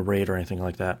to run the raid or anything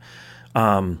like that.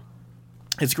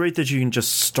 It's great that you can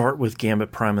just start with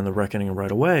Gambit Prime and the Reckoning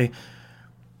right away.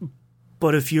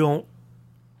 But if you don't,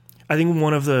 I think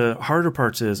one of the harder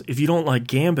parts is if you don't like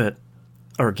Gambit,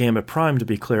 or Gambit Prime to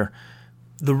be clear,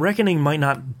 the Reckoning might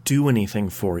not do anything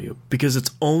for you because it's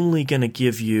only going to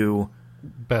give you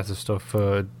better stuff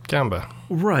for Gambit.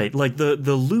 Right, like the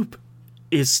loop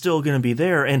is still going to be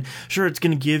there, and sure, it's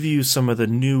going to give you some of the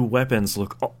new weapons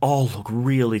all look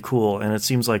really cool, and it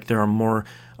seems like there are more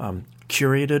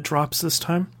curated drops this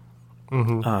time,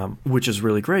 which is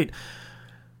really great.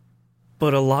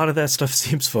 But a lot of that stuff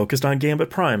seems focused on Gambit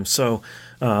Prime, so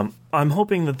I'm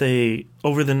hoping that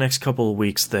over the next couple of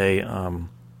weeks, they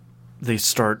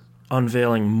start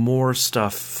unveiling more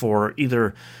stuff for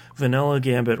either vanilla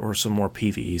Gambit or some more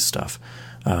PvE stuff.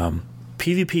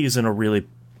 PvP is in a really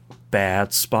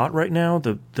bad spot right now.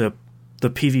 The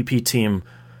PvP team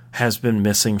has been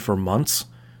missing for months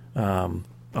on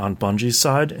Bungie's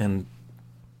side, and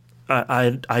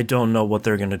I don't know what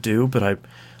they're going to do, but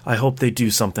I hope they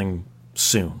do something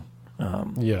soon.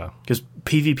 Because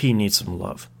PvP needs some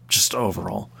love, just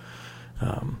overall.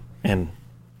 And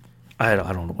I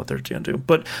don't know what they're going to do.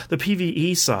 But the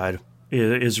PvE side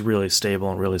is really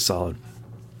stable and really solid.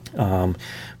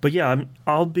 But yeah,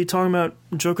 I'll be talking about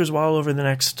Joker's Wild over the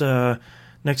next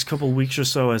couple of weeks or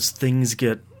so as things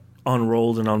get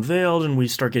unrolled and unveiled, and we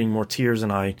start getting more tiers,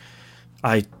 and I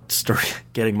start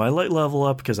getting my light level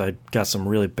up because I got some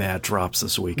really bad drops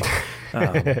this week,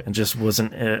 and just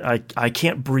wasn't. I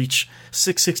can't breach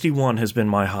 661 has been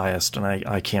my highest, and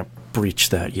I can't breach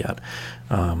that yet.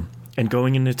 And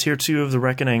going into tier 2 of the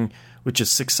Reckoning, which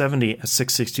is 670 at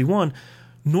 661,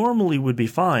 normally would be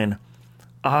fine.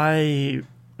 I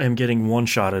am getting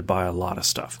one-shotted by a lot of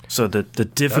stuff, so the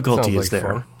difficulty is there.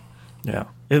 Fun. Yeah,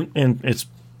 and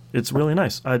it's really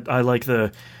nice. I like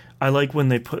I like when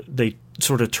they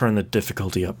sort of turn the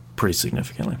difficulty up pretty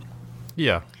significantly.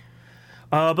 Yeah.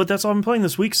 But that's all I'm playing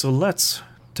this week, so let's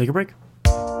take a break.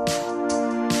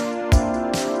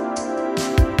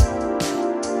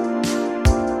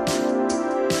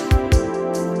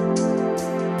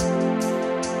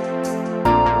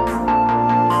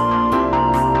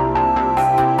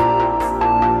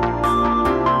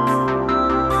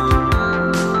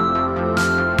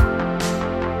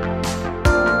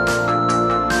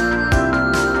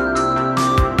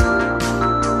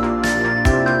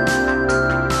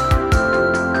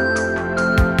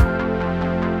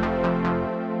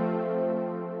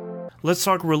 Let's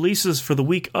talk releases for the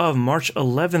week of March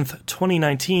 11th,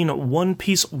 2019. One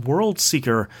Piece World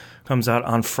Seeker comes out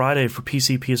on Friday for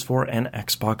PC, PS4, and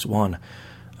Xbox One.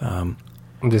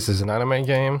 This is an anime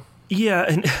game? Yeah,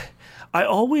 and I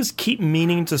always keep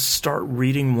meaning to start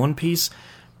reading One Piece,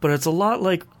 but it's a lot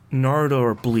like Naruto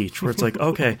or Bleach, where it's like,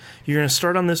 okay, you're going to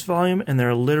start on this volume, and there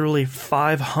are literally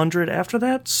 500 after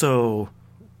that, so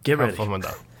get ready. Have fun with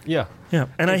that. Yeah. Yeah,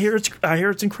 and I hear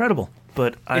it's incredible.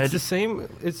 But it's the same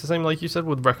like you said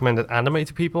with recommended anime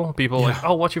to people. People are like,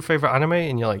 oh, what's your favorite anime?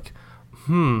 And you're like,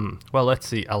 well, let's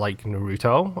see. I like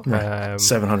Naruto. Right.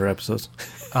 700 episodes.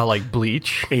 I like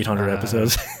Bleach. 800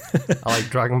 episodes. I like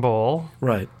Dragon Ball.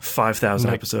 Right. 5,000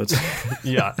 episodes.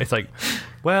 Yeah. It's like,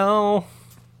 well,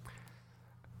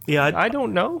 yeah, I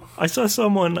don't know. I saw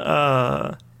someone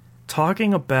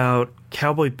talking about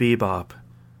Cowboy Bebop.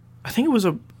 I think it was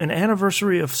an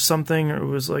anniversary of something, or it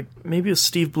was like maybe a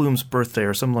Steve Bloom's birthday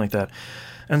or something like that.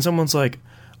 And someone's like,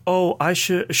 "Oh,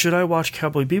 should I watch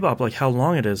Cowboy Bebop? Like, how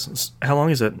long it is? How long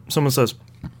is it?" Someone says,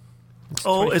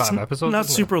 "It's episodes, not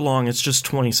super long. It's just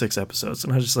 26 episodes."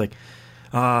 And I was just like,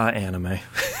 anime.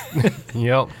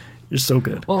 Yep, you're so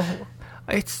good. Well,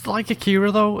 it's like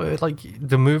Akira though. Like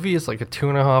the movie is like a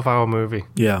 2.5 hour movie.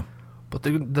 Yeah. But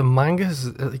the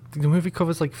mangas, the movie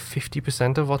covers like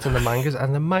 50% of what's in the mangas,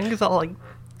 and the mangas are like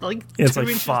it's like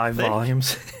 5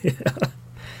 volumes. Yeah.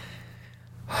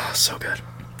 So good.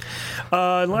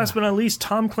 And last but not least,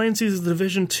 Tom Clancy's The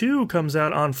Division 2 comes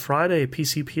out on Friday,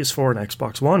 PC, PS4, and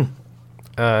Xbox One.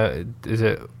 Is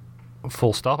it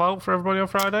full stop out for everybody on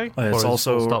Friday? It's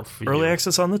also early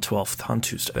access on the 12th, on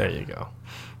Tuesday. There you go.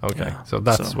 Okay, yeah, so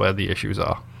that's where the issues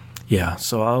are. Yeah,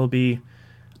 so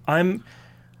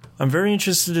I'm very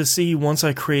interested to see, once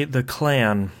I create the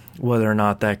clan, whether or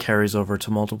not that carries over to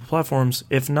multiple platforms.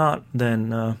 If not,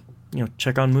 then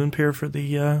check on Moonpier for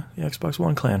the Xbox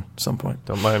One clan at some point.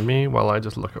 Don't mind me while I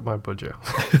just look at my budget.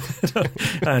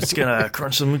 I'm just gonna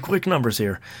crunch some quick numbers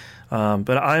here,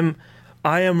 but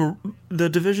the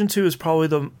Division 2 is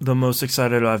probably the most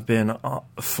excited I've been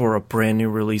for a brand new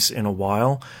release in a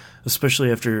while,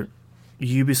 especially after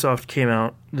Ubisoft came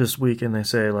out this week and they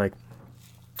say like,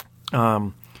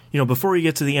 before you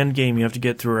get to the end game, you have to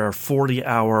get through our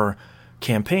 40-hour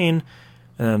campaign,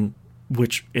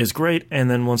 which is great. And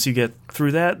then once you get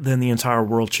through that, then the entire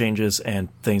world changes and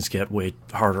things get way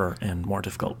harder and more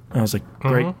difficult. And I was like,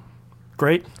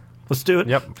 great, let's do it.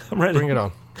 Yep, I'm ready. Bring it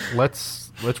on.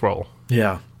 Let's roll.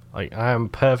 Yeah, I am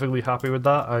perfectly happy with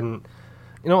that. And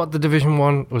you know what? The Division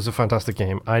 1 was a fantastic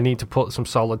game. I need to put some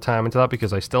solid time into that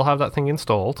because I still have that thing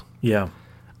installed. Yeah,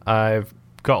 I've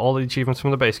got all the achievements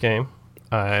from the base game.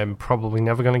 I'm probably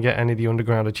never going to get any of the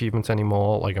underground achievements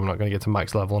anymore. Like, I'm not going to get to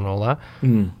max level and all that.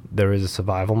 There is a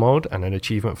survival mode and an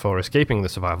achievement for escaping the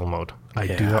survival mode. I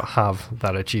do not have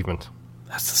that achievement.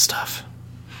 That's the stuff.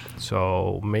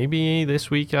 So maybe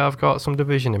this week I've got some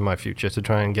Division in my future to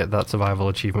try and get that survival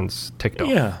achievements ticked off.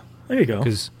 Yeah, there you go.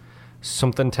 Because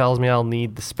something tells me I'll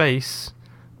need the space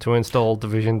to install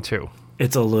Division 2.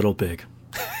 It's a little big.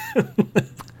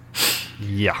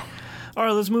 Yeah. All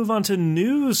right, let's move on to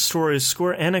news stories.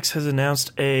 Square Enix has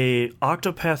announced a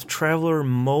Octopath Traveler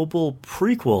mobile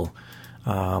prequel.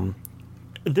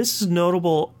 This is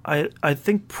notable, I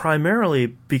think, primarily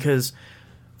because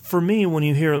for me, when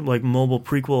you hear like mobile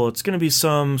prequel, it's going to be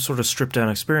some sort of stripped down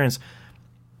experience.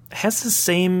 It has the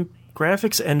same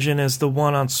graphics engine as the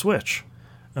one on Switch.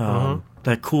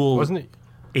 That cool Wasn't it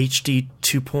HD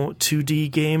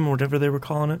 2.2D game, or whatever they were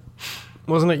calling it.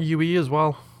 Wasn't it UE as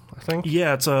well, I think?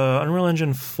 Yeah, it's Unreal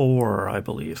Engine 4, I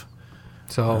believe.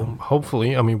 So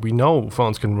hopefully, I mean, we know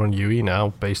phones can run UE now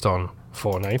based on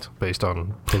Fortnite, based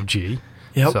on PUBG.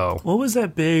 Yep. So what was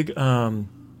that big?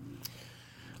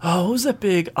 What was that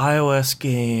big iOS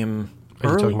game?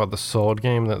 Are you talking about the sword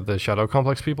game that the Shadow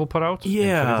Complex people put out?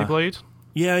 Yeah. Infinity Blade?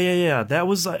 Yeah. That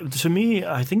was, to me,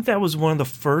 I think that was one of the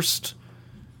first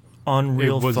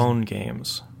Unreal phone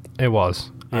games. It was.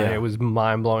 Yeah. It was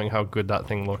mind-blowing how good that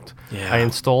thing looked. Yeah. I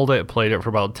installed it, played it for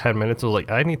about 10 minutes. I was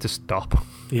like, I need to stop.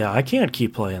 Yeah, I can't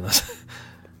keep playing this.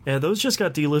 Yeah, those just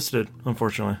got delisted,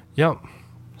 unfortunately. Yep.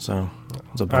 So,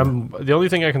 it's a bummer. The only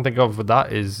thing I can think of with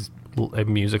that is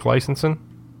music licensing.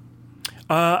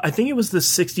 I think it was the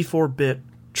 64-bit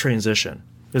transition.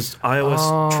 This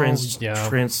iOS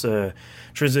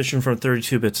transition from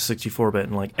 32-bit to 64-bit,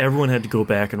 and like everyone had to go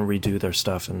back and redo their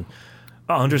stuff. And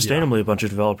understandably, a bunch of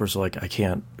developers were like, I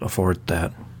can't afford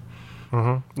that.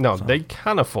 Mm-hmm. No, they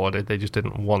can afford it. They just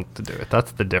didn't want to do it.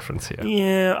 That's the difference here.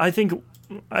 Yeah, I think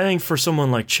for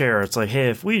someone like Chair, it's like, hey,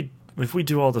 if we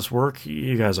do all this work,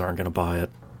 you guys aren't going to buy it.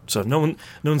 So no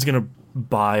one's going to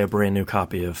buy a brand new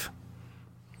copy of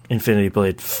Infinity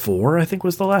Blade 4, I think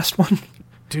was the last one.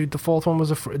 Dude, the fourth one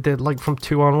was like from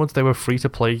 2 onwards, they were free to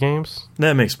play games.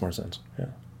 That makes more sense. Yeah.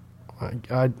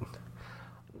 And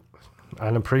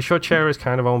I'm pretty sure Chair is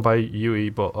kind of owned by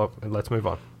UE, but let's move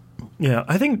on. Yeah,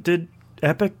 I think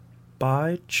Epic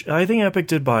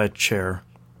did buy Chair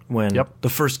when the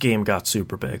first game got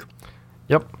super big.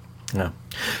 Yep. Yeah.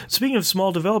 Speaking of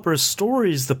small developers,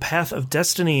 Stories, The Path of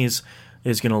Destinies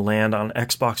is going to land on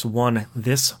Xbox One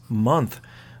this month.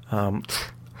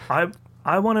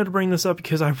 I wanted to bring this up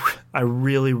because I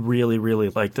really, really, really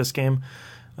like this game.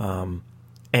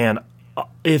 And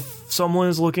if someone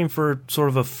is looking for sort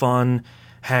of a fun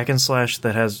hack and slash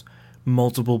that has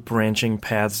multiple branching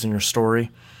paths in your story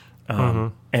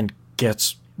and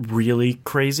gets really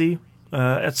crazy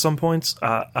at some points,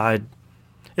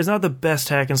 it's not the best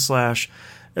hack and slash,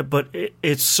 but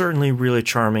it's certainly really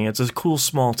charming. It's a cool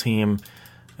small team.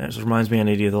 It reminds me of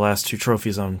any of the last 2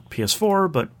 trophies on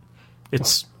PS4, but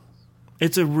it's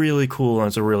a really cool and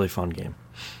it's a really fun game.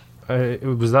 I'm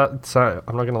not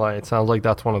going to lie, it sounds like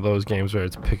that's one of those games where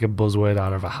it's pick a buzzword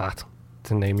out of a hat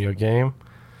to name your game.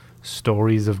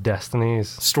 Stories of Destinies.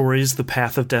 Stories, The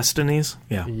Path of Destinies?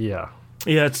 Yeah. Yeah.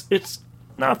 Yeah, it's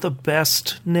not the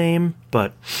best name,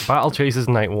 but... Battle Chasers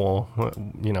Night War,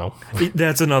 you know.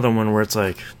 That's another one where it's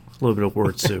like a little bit of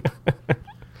word soup.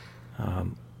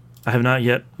 I have not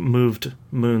yet moved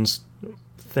Moon's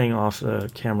thing off the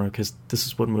camera because this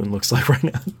is what Moon looks like right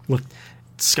now. Look,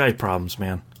 Skype problems,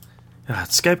 man.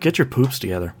 Skype, get your poops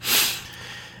together.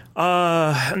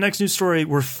 Next news story,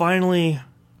 we're finally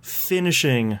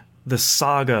finishing the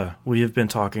saga we have been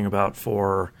talking about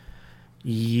for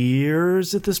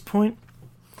years at this point.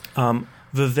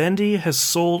 Vivendi has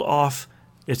sold off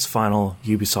its final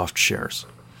Ubisoft shares.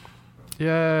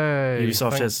 Yay!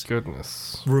 Ubisoft has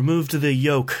removed the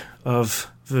yoke of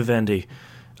Vivendi,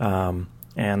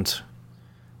 and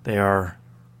they are...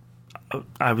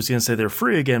 I was going to say they're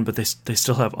free again, but they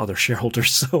still have other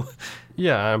shareholders. So,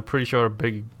 yeah, I'm pretty sure a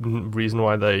big reason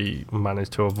why they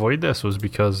managed to avoid this was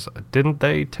because didn't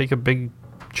they take a big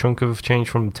chunk of change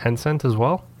from Tencent as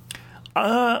well?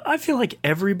 I feel like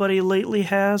everybody lately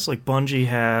has. Like Bungie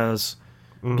has,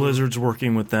 Blizzard's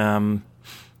working with them.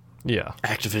 Yeah,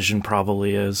 Activision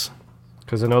probably is.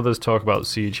 Because I know there's talk about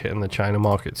Siege hitting the China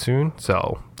market soon,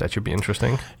 so that should be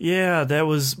interesting. Yeah, that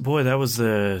was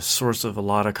the source of a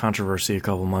lot of controversy a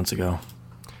couple months ago.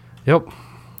 Yep.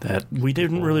 That we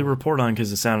didn't really report on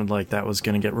because it sounded like that was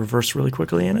going to get reversed really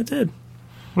quickly, and it did.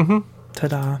 Mm-hmm.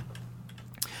 Ta-da.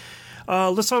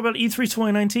 Let's talk about E3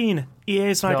 2019. EA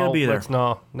is not going to be there.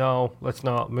 Let's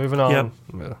not. Moving on.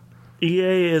 Yep.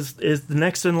 EA is the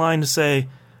next in line to say,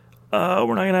 we're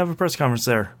not going to have a press conference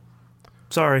there.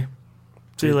 Sorry.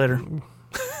 See you later.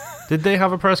 Did they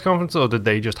have a press conference, or did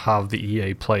they just have the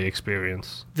EA Play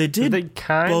experience? They did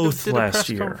both last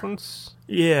year. Conference?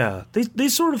 Yeah, they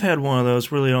sort of had one of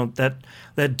those. Really,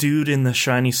 that dude in the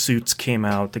shiny suits came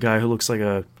out. The guy who looks like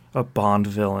a Bond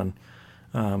villain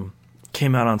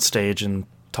came out on stage and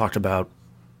talked about.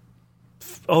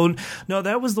 Oh no,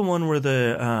 that was the one where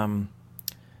the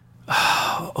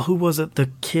who was it? The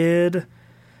kid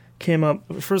came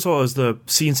up. First of all, it was the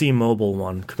CNC Mobile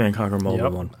one, Command Conquer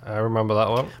Mobile one. I remember that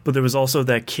one. But there was also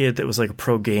that kid that was like a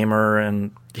pro gamer,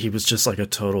 and he was just like a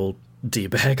total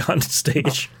D-bag on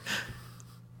stage.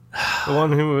 The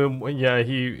one who,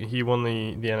 he won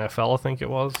the NFL, I think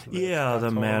it was. Yeah, the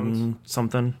Madden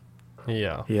something.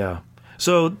 Yeah.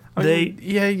 So they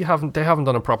haven't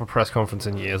done a proper press conference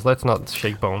in years. Let's not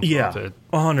shake bones. Yeah,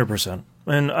 100%.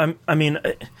 And I mean,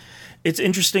 it's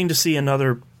interesting to see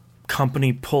another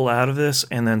company pull out of this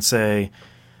and then say,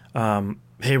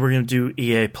 hey, we're going to do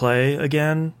EA Play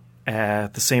again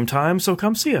at the same time, so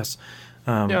come see us.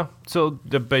 So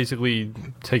they're basically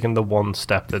taking the one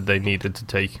step that they needed to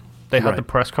take. They had the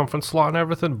press conference slot and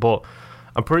everything, but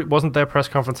wasn't their press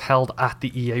conference held at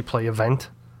the EA Play event?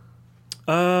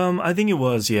 I think it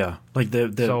was, yeah. Like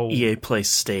the EA Play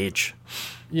stage.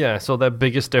 Yeah, so their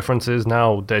biggest difference is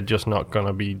now they're just not going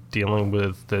to be dealing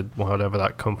with the whatever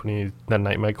that company, the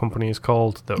Nightmare company is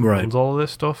called, that runs all of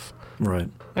this stuff. Right.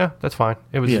 Yeah, that's fine.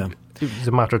 It was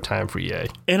a matter of time for EA.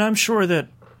 And I'm sure that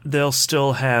they'll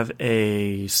still have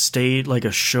a like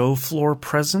a show floor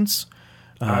presence.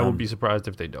 I would be surprised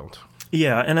if they don't.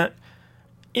 Yeah, and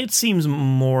it seems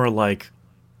more like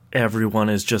everyone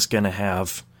is just going to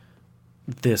have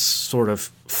this sort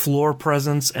of floor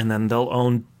presence, and then they'll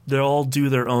all do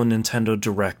their own Nintendo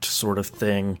Direct sort of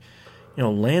thing,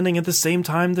 landing at the same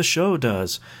time the show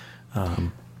does.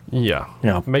 Make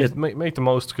the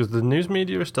most, because the news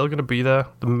media is still going to be there.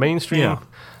 The mainstream,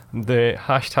 the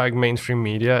hashtag mainstream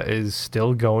media is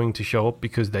still going to show up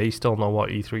because they still know what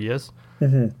E3 is.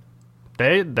 Mm-hmm.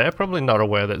 They're probably not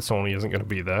aware that Sony isn't going to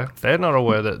be there. They're not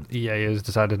aware that EA has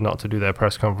decided not to do their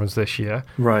press conference this year.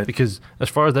 Right. Because as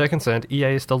far as they're concerned,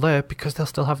 EA is still there because they'll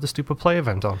still have the stupid Play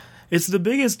event on. It's the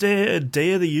biggest day of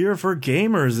the year for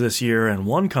gamers this year, and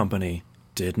one company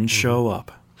didn't show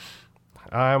up.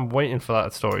 I'm waiting for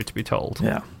that story to be told.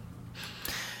 Yeah.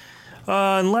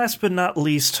 And last but not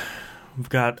least, we've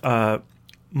got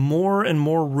more and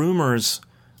more rumors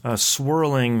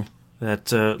swirling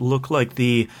that look like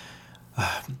the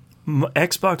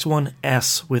Xbox One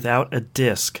S without a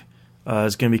disc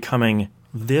is going to be coming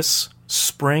this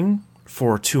spring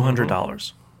for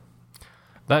 $200.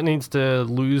 That needs to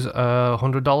lose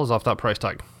 $100 off that price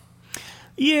tag.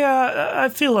 Yeah, I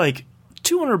feel like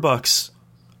 $200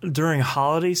 during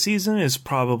holiday season is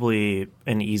probably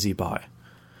an easy buy.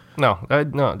 No,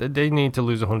 they need to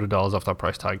lose $100 off that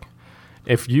price tag.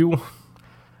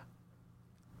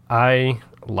 I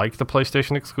like the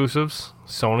PlayStation exclusives.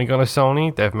 Sony gonna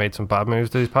Sony. They've made some bad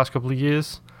moves these past couple of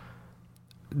years.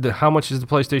 How much is the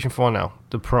PlayStation 4 now?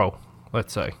 The Pro,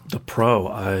 let's say. The Pro,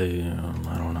 I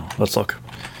don't know. Let's look.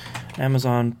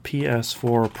 Amazon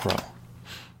PS4 Pro.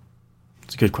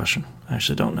 It's a good question. I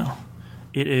actually don't know.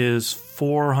 It is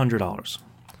 $400.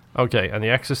 Okay, and the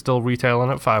X is still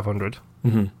retailing at $500.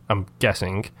 Mm-hmm. I'm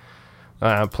guessing.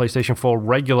 PlayStation 4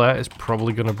 regular is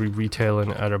probably going to be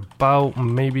retailing at about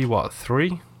maybe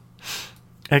 $3?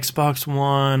 Xbox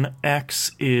One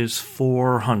X is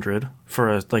 $400 for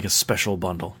a special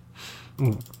bundle.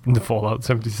 The Fallout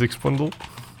 76 bundle.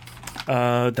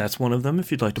 That's one of them. If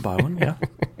you'd like to buy one, yeah.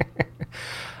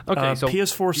 Okay, so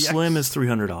PS4 Slim is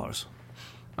 $300.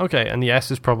 Okay, and the S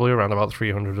is probably around about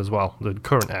 $300 as well. The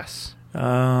current S.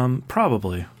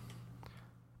 Probably.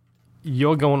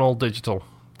 You're going all digital.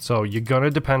 So you're going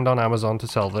to depend on Amazon to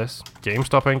sell this.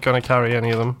 GameStop ain't going to carry any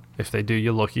of them. If they do,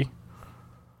 you're lucky.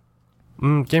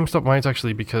 GameStop might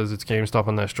actually, because it's GameStop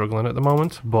and they're struggling at the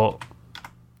moment. But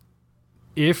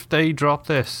if they drop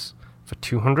this for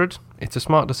 $200, it's a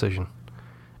smart decision.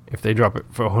 If they drop it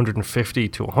for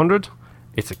 $150 to $100,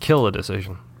 it's a killer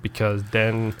decision. Because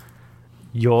then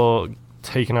you're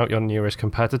taking out your nearest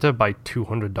competitor by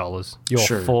 $200.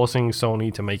 You're forcing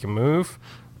Sony to make a move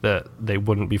that they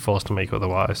wouldn't be forced to make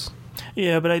otherwise.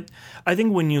 Yeah, but I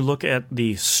think when you look at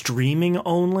the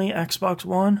streaming-only Xbox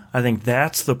One, I think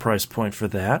that's the price point for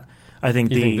that. I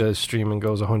think you think the streaming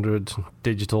goes 100,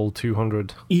 digital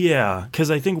 200. Yeah, because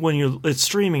I think when it's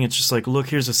streaming, it's just like, look,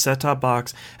 here's a set-top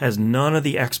box, has none of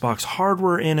the Xbox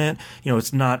hardware in it.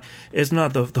 It's not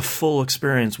the full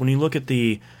experience. When you look at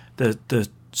the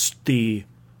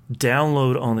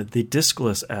download on the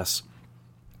discless S,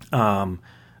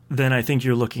 then I think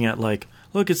you're looking at like,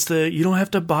 look, you don't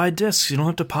have to buy discs, you don't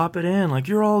have to pop it in, like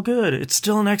you're all good. It's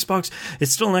still an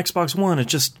Xbox One.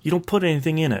 It's just you don't put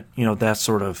anything in it. That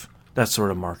sort of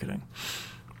marketing.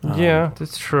 Yeah,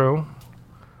 that's true.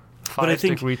 But I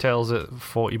think retails at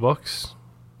 $40.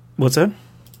 What's that?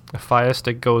 A Fire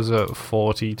Stick goes at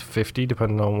 $40 to $50,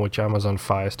 depending on which Amazon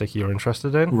Fire Stick you're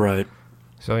interested in. Right.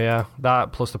 So yeah,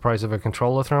 that plus the price of a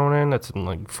controller thrown in, that's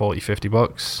like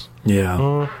 $40-50.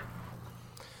 Yeah.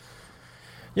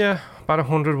 Yeah, about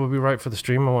 100 would be right for the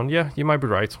streamer one. Yeah, you might be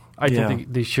right. I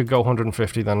think they should go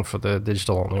 150 then for the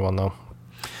digital only one though.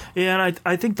 Yeah, and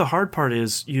I think the hard part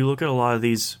is you look at a lot of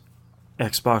these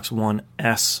Xbox One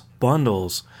S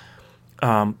bundles,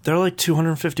 they're like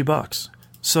 $250.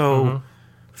 So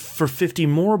for $50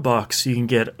 more, you can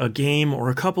get a game or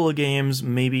a couple of games,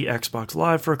 maybe Xbox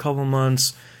Live for a couple of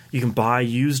months. You can buy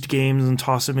used games and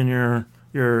toss them in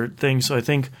your thing. So I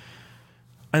think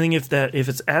if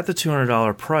it's at the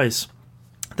 $200 price,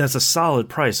 that's a solid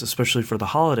price, especially for the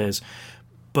holidays.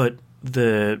 But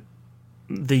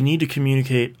they need to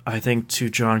communicate, I think, to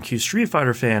John Q. Street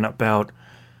Fighter fan about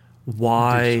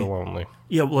why digital only.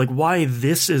 Yeah, like why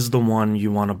this is the one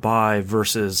you want to buy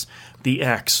versus the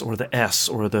X or the S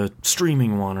or the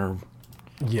streaming one or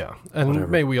Yeah, and whatever.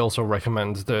 may we also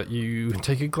recommend that you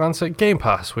take a glance at Game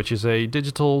Pass, which is a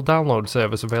digital download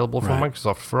service available from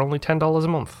Microsoft for only $10 a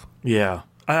month. Yeah.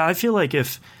 I feel like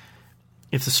if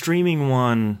the streaming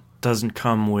one doesn't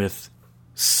come with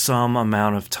some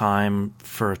amount of time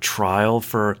for a trial,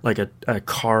 for like a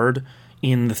card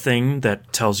in the thing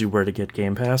that tells you where to get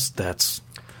Game Pass, that's...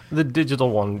 The digital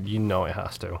one, you know it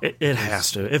has to. It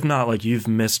has to. If not, like, you've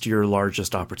missed your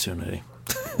largest opportunity.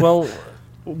 Well...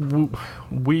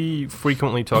 We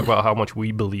frequently talk about how much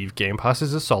we believe Game Pass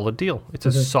is a solid deal. It's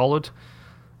a solid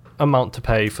amount to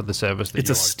pay for the service that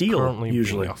it's a steal, currently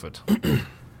usually being offered.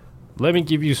 Let me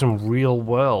give you some real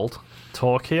world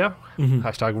talk here.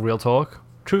 Hashtag real talk.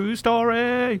 True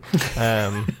story.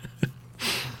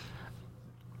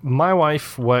 My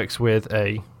wife works with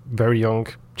a very young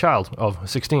child of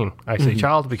 16. I say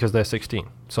child because they're 16.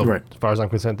 So as far as I'm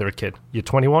concerned, they're a kid. You're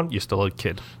 21, you're still a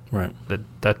kid. Right.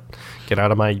 That get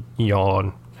out of my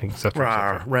yawn,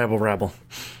 etc. Rabble.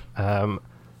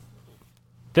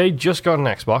 They just got an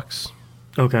Xbox.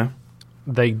 Okay.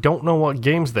 They don't know what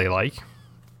games they like.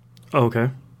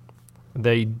 Okay.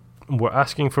 They were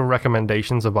asking for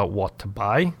recommendations about what to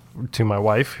buy to my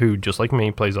wife, who, just like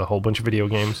me, plays a whole bunch of video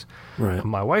games. Right. And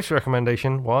my wife's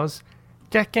recommendation was,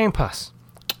 get Game Pass.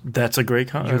 That's a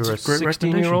great You're a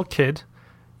 16-year-old kid.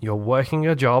 You're working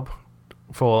a job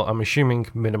for, I'm assuming,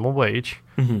 minimum wage.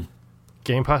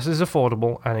 Game Pass is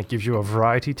affordable, and it gives you a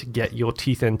variety to get your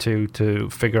teeth into to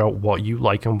figure out what you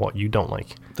like and what you don't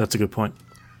like. That's a good point.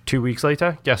 2 weeks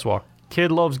later, guess what?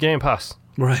 Kid loves Game Pass.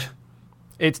 Right.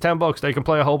 It's $10. They can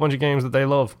play a whole bunch of games that they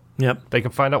love. Yep. They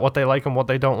can find out what they like and what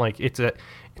they don't like. It's a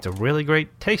really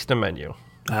great taster menu.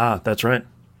 Ah, that's right.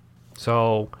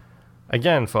 So,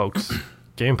 again, folks...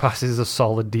 Game Pass is a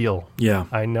solid deal. Yeah.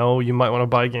 I know you might want to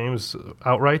buy games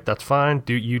outright. That's fine.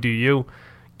 Do you.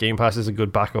 Game Pass is a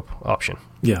good backup option.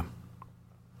 Yeah.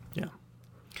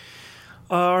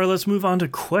 All right, let's move on to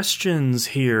questions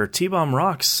here. T-Bomb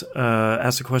Rocks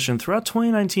asked a question. Throughout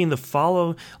 2019,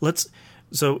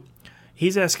 So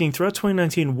he's asking, throughout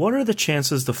 2019, what are the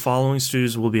chances the following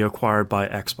studios will be acquired by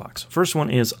Xbox? First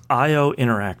one is IO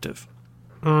Interactive.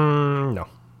 No.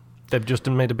 They've just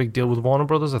made a big deal with Warner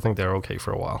Brothers. I think they're okay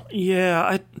for a while.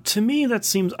 Yeah, to me that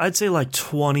seems, I'd say like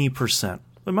 20%.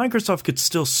 But Microsoft could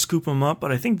still scoop them up,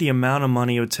 but I think the amount of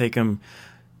money it would take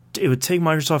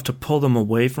Microsoft to pull them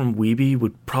away from Weeby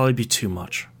would probably be too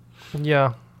much.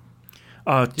 Yeah.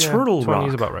 Turtle 20 Rock.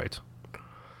 is about right.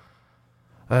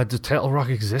 Does Turtle Rock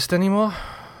exist anymore?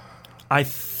 I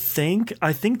think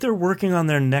they're working on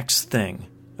their next thing.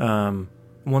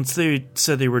 Once they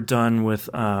said they were done with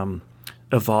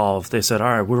Evolve, they said, all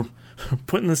right, we're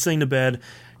putting this thing to bed.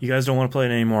 You guys don't want to play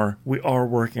it anymore. We are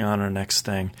working on our next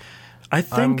thing. I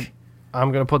think...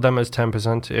 I'm going to put them as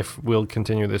 10% if we'll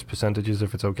continue this percentages,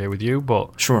 if it's okay with you,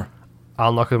 but... Sure.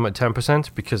 I'll knock them at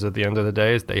 10% because at the end of the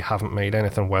day, they haven't made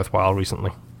anything worthwhile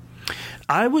recently.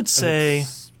 I would say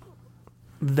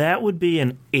that would be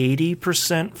an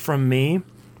 80% from me,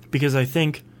 because I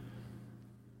think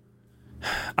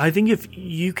if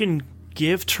you can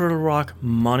give Turtle Rock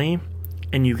money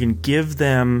and you can give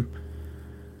them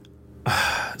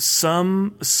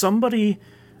somebody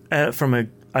from a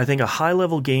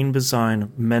high-level game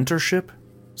design mentorship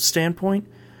standpoint,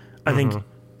 I think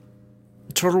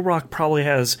Turtle Rock probably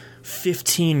has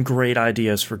 15 great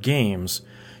ideas for games.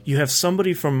 You have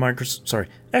somebody from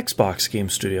Xbox Game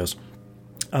Studios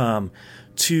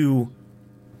to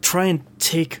try and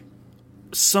take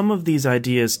some of these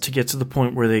ideas to get to the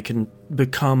point where they can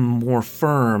become more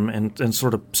firm and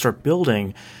sort of start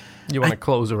building. You want a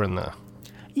closer in there.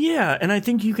 Yeah, and I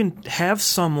think you can have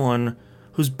someone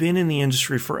who's been in the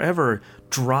industry forever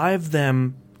drive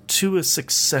them to a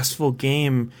successful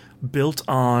game built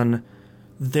on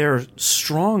their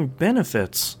strong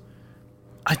benefits.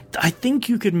 I think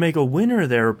you could make a winner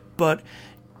there, but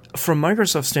from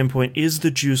Microsoft's standpoint, is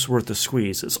the juice worth the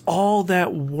squeeze? Is all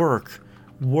that work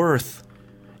worth...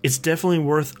 It's definitely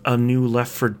worth a new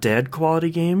Left 4 Dead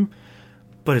quality game,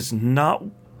 but it's not.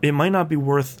 It might not be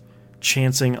worth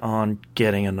chancing on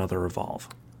getting another Evolve.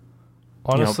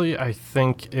 Honestly, I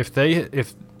think if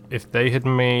they had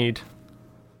made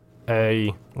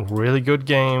a really good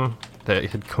game that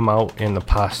had come out in the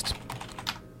past,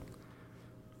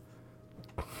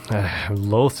 I'm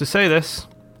loath to say this,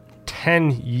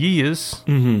 10 years,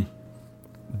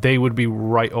 they would be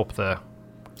right up there.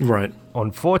 Right.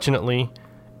 Unfortunately,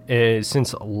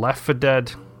 since Left 4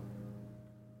 Dead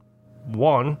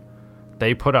 1,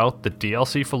 they put out the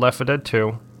DLC for Left 4 Dead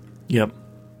 2. Yep.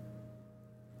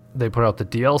 They put out the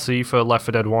DLC for Left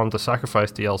 4 Dead 1, the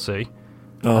Sacrifice DLC.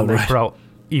 Oh, and they put out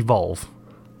Evolve.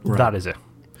 Right. That is it.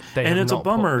 They and have it's a not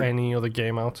bummer. put any other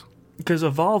game out. Because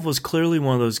Evolve was clearly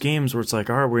one of those games where it's like,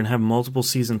 all right, we're going to have multiple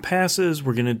season passes.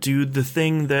 We're going to do the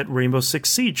thing that Rainbow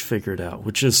Six Siege figured out,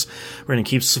 which is we're going to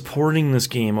keep supporting this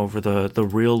game over the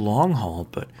real long haul.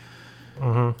 But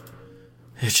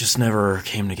it just never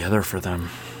came together for them.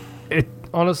 It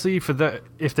honestly, if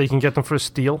they can get them for a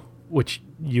steal, which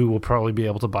you will probably be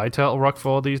able to buy Turtle Rock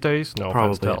for these days. No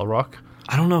offense, Turtle Rock.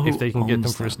 I don't know who if they can get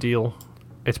them for a steal.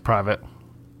 It's private.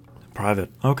 Private.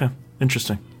 Okay.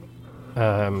 Interesting.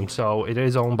 So it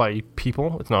is owned by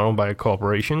people. It's not owned by a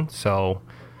corporation. So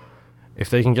if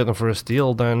they can get them for a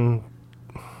steal, then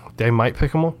they might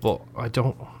pick them up. But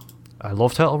I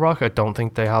love Turtle Rock. I don't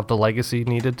think they have the legacy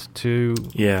needed to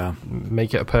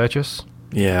make it a purchase.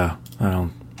 Yeah, I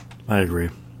agree.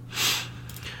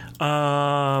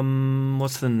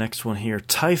 What's the next one here?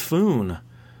 Typhoon.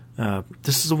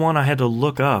 This is the one I had to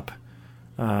look up.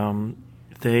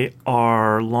 They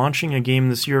are launching a game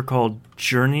this year called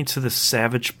Journey to the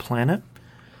Savage Planet.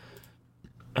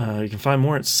 You can find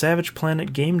more at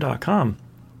savageplanetgame.com.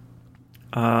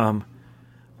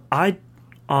 I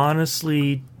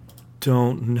honestly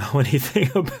don't know anything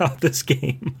about this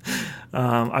game.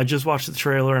 I just watched the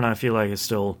trailer and I feel like I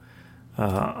still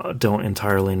don't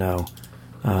entirely know.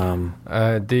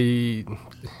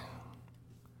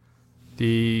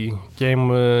 The game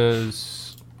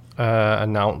was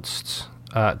announced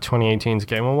at 2018's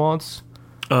Game Awards.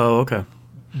 Oh, okay.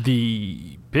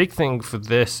 The big thing for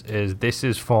this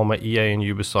is former EA and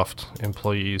Ubisoft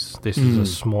employees. This is a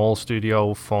small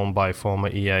studio formed by former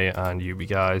EA and Ubi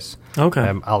guys.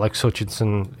 Okay. Alex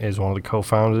Hutchinson is one of the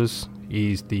co-founders.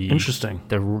 He's the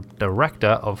director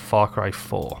of Far Cry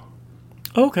 4.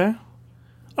 Okay.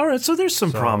 All right, so there's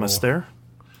some promise there.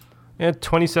 Yeah,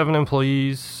 27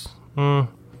 employees.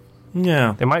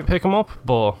 Yeah. They might pick them up,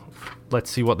 but let's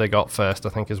see what they got first, I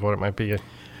think is what it might be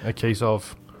a case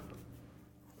of.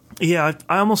 Yeah,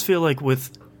 I almost feel like with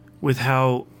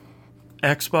how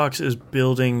Xbox is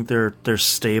building their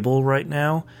stable right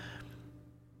now,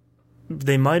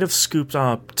 they might have scooped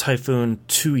up Typhoon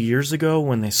 2 years ago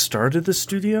when they started the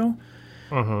studio,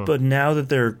 but now that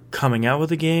they're coming out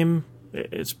with a game,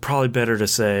 it's probably better to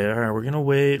say, all right, we're going to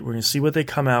wait, we're going to see what they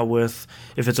come out with.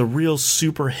 If it's a real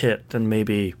super hit, then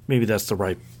maybe that's the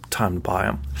right time to buy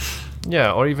them.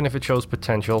 Yeah, or even if it shows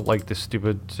potential, like the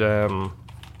stupid... the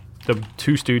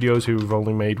two studios who've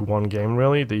only made one game,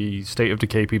 really, the State of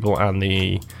Decay people and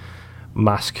the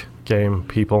Mask game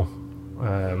people.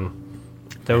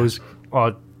 Those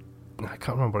are... I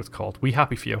can't remember what it's called. We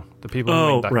Happy Few, the people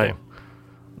who made that game.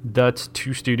 That's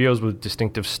two studios with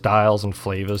distinctive styles and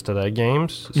flavors to their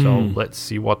games, so let's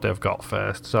see what they've got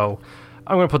first. So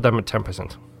I'm going to put them at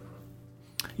 10%.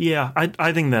 Yeah,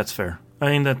 I think that's fair. I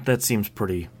think that seems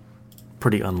pretty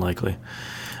unlikely.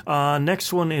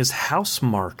 Next one is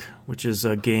Housemarque, which is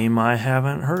a game I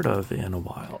haven't heard of in a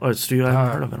while. Or a studio I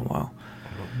haven't heard of in a while.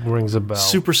 Rings a bell.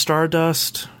 Super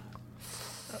Stardust.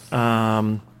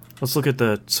 Let's look at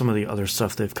some of the other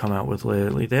stuff they've come out with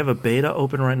lately. They have a beta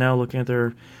open right now looking at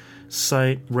their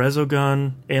site.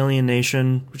 Resogun, Alien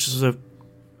Nation, which is an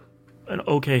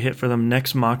okay hit for them.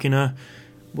 Nex Machina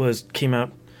came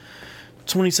out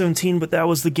 2017, but that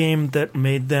was the game that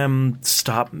made them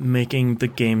stop making the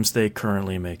games they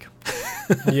currently make.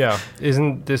 Yeah.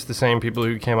 Isn't this the same people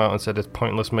who came out and said it's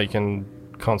pointless making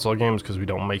console games because we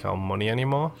don't make our money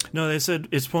anymore? No, they said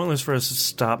it's pointless for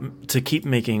us to keep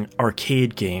making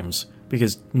arcade games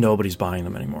because nobody's buying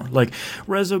them anymore. Like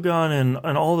Resogun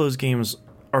and all those games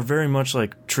are very much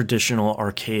like traditional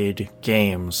arcade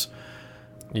games.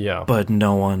 Yeah. But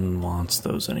no one wants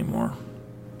those anymore,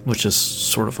 which is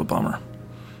sort of a bummer.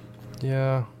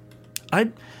 Yeah.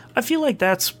 I feel like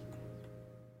that's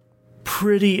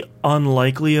pretty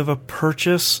unlikely of a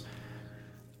purchase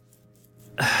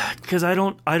because I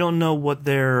don't know what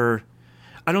their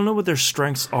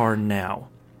strengths are now.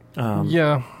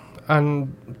 Yeah,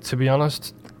 and to be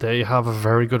honest, they have a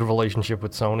very good relationship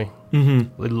with Sony.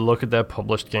 Look at their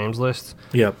published games list.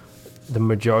 Yep. The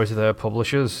majority of their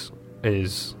publishers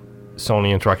is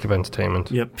Sony Interactive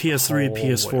Entertainment. Yep. PS3,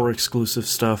 PS4 exclusive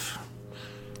stuff.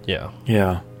 Yeah.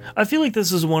 Yeah. I feel like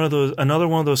this is another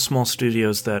one of those small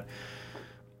studios that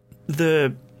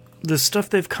the stuff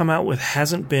they've come out with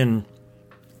hasn't been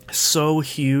so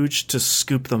huge to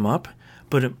scoop them up,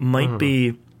 but it might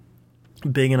be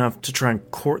big enough to try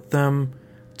and court them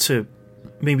to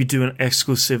maybe do an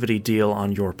exclusivity deal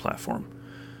on your platform.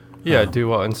 Yeah, do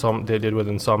what they did with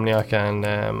Insomniac and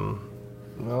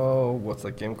what's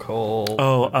that game called?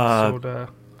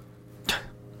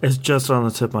 It's just on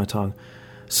the tip of my tongue.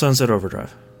 Sunset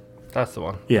Overdrive. That's the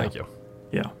one. Yeah. Thank you.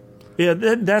 Yeah. Yeah,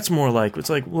 that's more like, it's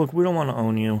like, look, we don't want to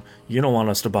own you. You don't want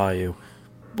us to buy you.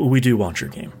 But we do want your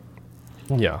game.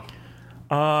 Yeah.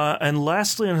 And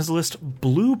lastly on his list,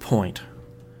 Blue Point.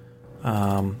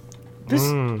 This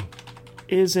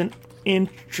is an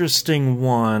interesting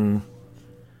one.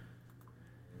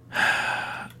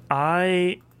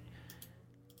 I'm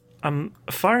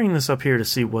firing this up here to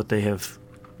see what they have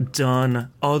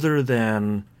done other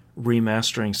than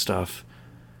remastering stuff.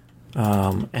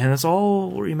 And it's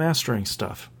all remastering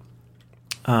stuff.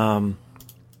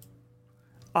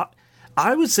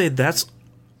 I would say that's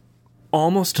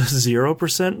almost a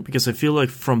 0%, because I feel like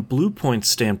from Bluepoint's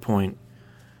standpoint,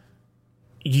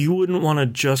 you wouldn't want to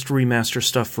just remaster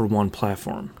stuff for one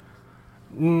platform.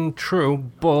 True,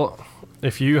 but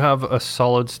if you have a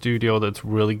solid studio that's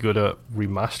really good at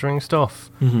remastering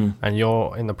stuff, and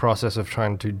you're in the process of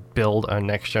trying to build a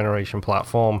next generation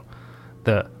platform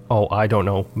that, I don't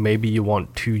know, maybe you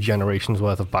want 2 generations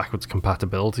worth of backwards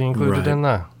compatibility included in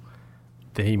there,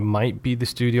 they might be the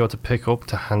studio to pick up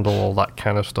to handle all that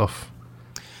kind of stuff.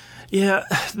 Yeah,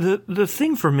 the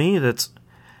thing for me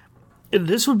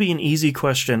this would be an easy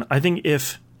question. I think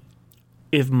if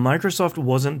Microsoft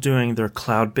wasn't doing their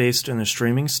cloud-based and their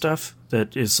streaming stuff,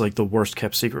 that is like the worst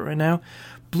kept secret right now,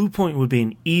 Bluepoint would be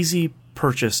an easy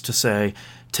purchase to say,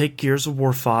 take Gears of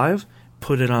War 5,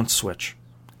 put it on Switch.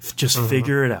 Just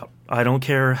figure it out. I don't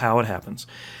care how it happens.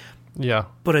 Yeah.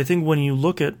 But I think when you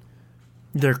look at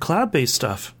their cloud-based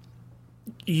stuff,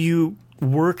 you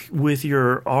work with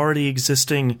your already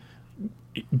existing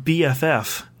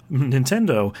BFF,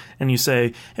 Nintendo, and you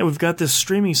say, hey, we've got this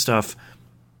streaming stuff.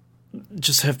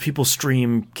 Just have people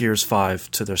stream Gears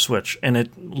 5 to their Switch, and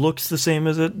it looks the same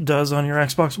as it does on your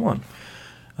Xbox One.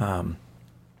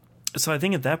 So I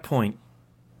think at that point,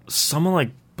 someone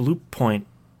like Bluepoint,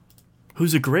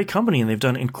 who's a great company and they've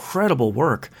done incredible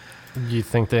work. You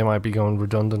think they might be going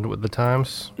redundant with the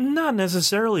times? Not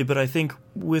necessarily, but I think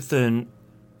with what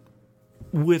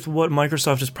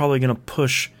Microsoft is probably going to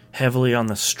push heavily on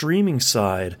the streaming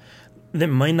side, that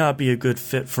might not be a good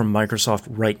fit for Microsoft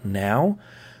right now.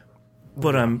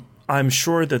 But I'm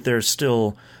sure that there's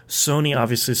still, Sony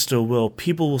obviously still will.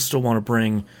 People will still want to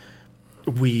bring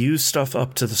Wii U stuff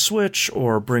up to the Switch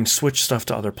or bring Switch stuff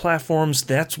to other platforms.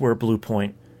 That's where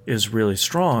Bluepoint is really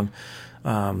strong.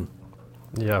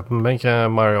 Yeah, make a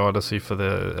Mario Odyssey for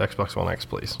the Xbox One X,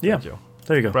 please. Yeah, Thank you.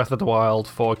 There you go. Breath of the Wild,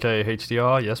 4K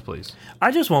HDR, yes, please.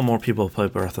 I just want more people to play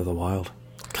Breath of the Wild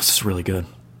because it's really good.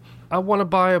 I want to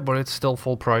buy it, but it's still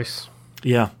full price.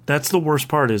 Yeah, that's the worst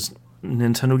part is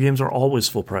Nintendo games are always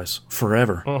full price.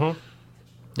 Forever.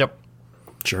 Yep.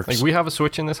 Jerks. Like, we have a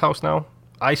Switch in this house now.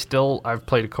 I've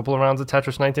played a couple of rounds of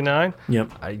Tetris 99.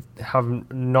 Yep. I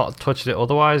have not touched it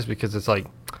otherwise because it's like,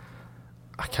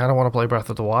 I kind of want to play Breath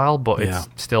of the Wild, but it's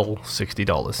still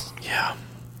 $60. Yeah.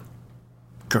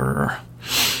 Grr.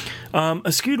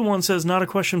 A skewed one says, not a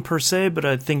question per se, but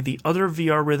I think the other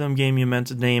VR rhythm game you meant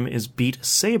to name is Beat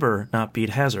Saber, not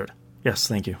Beat Hazard. Yes,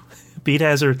 thank you. Beat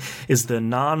Hazard is the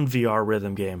non-VR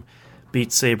rhythm game.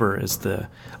 Beat Saber is the...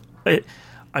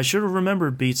 I should have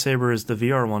remembered Beat Saber is the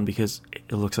VR one because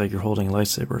it looks like you're holding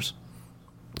lightsabers.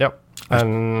 Yep.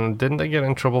 And didn't they get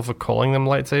in trouble for calling them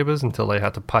lightsabers until they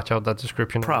had to patch out that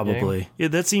description? Probably. Yeah,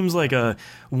 that seems like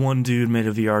one dude made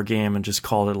a VR game and just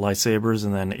called it lightsabers,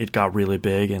 and then it got really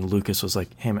big, and Lucas was like,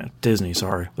 hey man, Disney,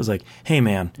 sorry, was like, hey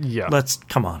man,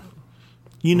 come on.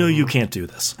 You know you can't do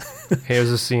this.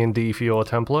 Here's a C&D for your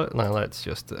template. Now let's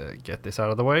just get this out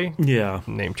of the way. Yeah.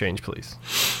 Name change, please.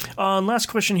 Last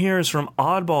question here is from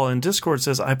Oddball in Discord.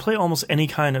 Says, I play almost any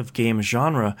kind of game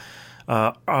genre.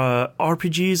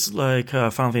 RPGs like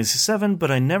Final Fantasy VII,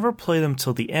 but I never play them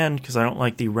till the end because I don't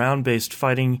like the round-based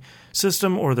fighting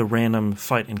system or the random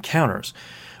fight encounters.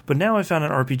 But now I found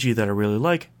an RPG that I really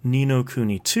like, Ni no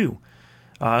Kuni 2.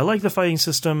 I like the fighting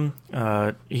system.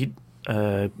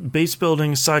 Base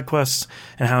building, side quests,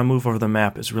 and how I move over the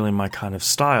map is really my kind of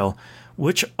style.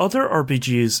 Which other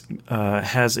RPGs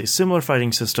has a similar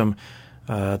fighting system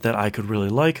that I could really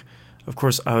like? Of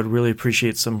course, I would really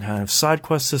appreciate some kind of side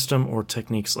quest system or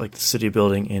techniques like the city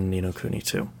building in Ni no Kuni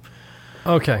 2.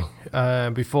 Okay,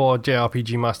 before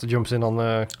JRPG Master jumps in on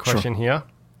the question here,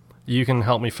 you can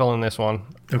help me fill in this one.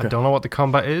 Okay. I don't know what the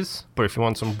combat is, but if you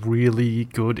want some really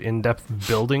good in-depth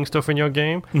building stuff in your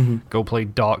game, go play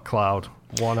Dark Cloud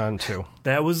 1 and 2.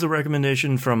 That was the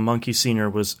recommendation from Monkey Senior.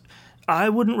 I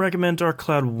wouldn't recommend Dark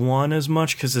Cloud 1 as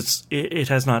much because it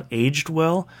has not aged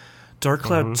well. Dark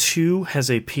Cloud 2 has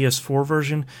a PS4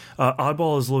 version.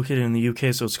 Oddball is located in the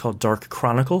UK, so it's called Dark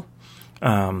Chronicle,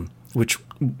 which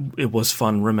it was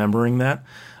fun remembering that.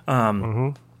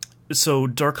 So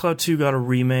Dark Cloud 2 got a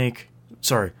remake.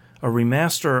 Sorry, a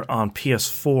remaster on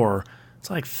PS4, it's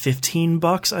like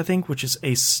 $15, I think, which is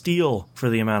a steal for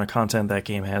the amount of content that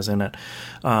game has in it.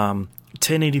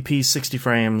 1080p, 60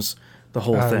 frames, the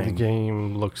whole thing. The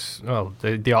game looks, well,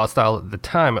 the art style at the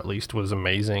time at least was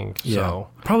amazing. Yeah, so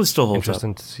probably still holds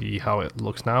interesting up. to see how it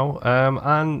looks now.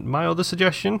 And my other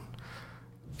suggestion,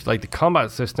 like the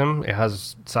combat system, it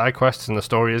has side quests and the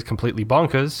story is completely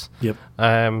bonkers. Yep.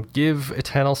 Give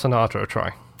Eternal Sonata a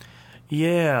try.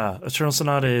 Yeah, Eternal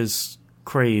Sonata is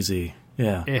crazy.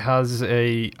 Yeah. It has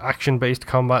a action-based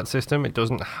combat system. It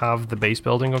doesn't have the base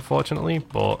building, unfortunately,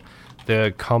 but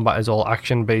the combat is all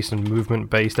action-based and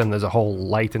movement-based, and there's a whole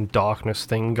light and darkness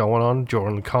thing going on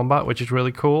during the combat, which is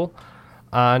really cool.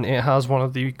 And it has one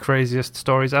of the craziest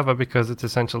stories ever because it's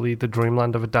essentially the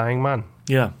dreamland of a dying man.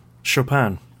 Yeah,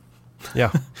 Chopin.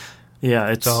 Yeah. Yeah,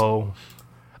 it's... So,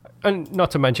 and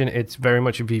not to mention, it's very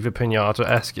much Viva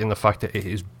Pinata-esque in the fact that it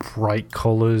is bright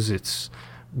colours, it's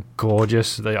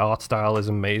gorgeous, the art style is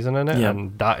amazing in it,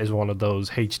 and that is one of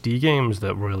those HD games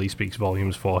that really speaks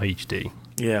volumes for HD.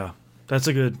 Yeah, that's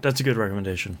a good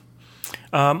recommendation.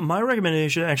 My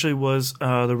recommendation actually was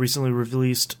the recently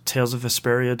released Tales of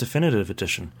Vesperia Definitive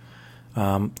Edition.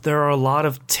 There are a lot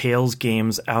of Tales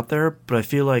games out there, but I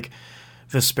feel like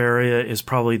Vesperia is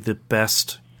probably the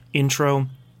best intro.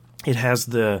 It has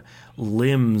the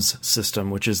Limbs system,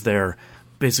 which is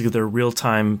basically their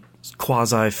real-time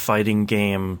quasi-fighting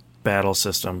game battle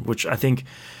system, which I think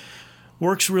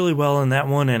works really well in that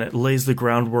one, and it lays the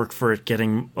groundwork for it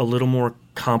getting a little more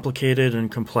complicated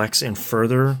and complex in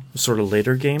further sort of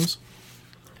later games.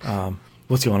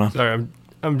 What's going on? Sorry,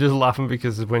 I'm just laughing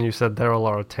because when you said there are a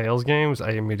lot of Tales games,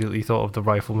 I immediately thought of the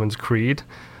Rifleman's Creed.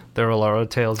 There are a lot of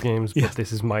Tales games, but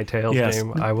this is my Tales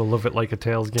game. I will love it like a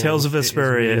Tales game. Tales of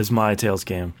Vesperia is my Tales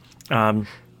game.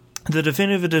 The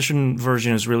Definitive Edition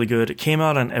version is really good. It came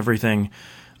out on everything.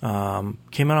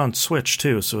 Came out on Switch,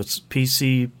 too. So it's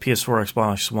PC, PS4,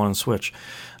 Xbox One, and Switch.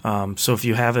 So if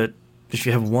you have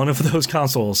one of those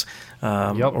consoles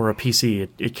or a PC,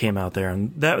 it came out there.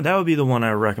 And that would be the one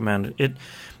I would recommend.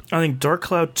 I think Dark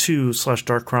Cloud 2 /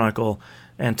 Dark Chronicle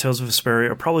and Tales of Vesperia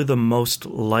are probably the most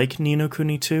like Ni no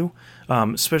Kuni 2.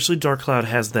 Especially Dark Cloud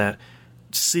has that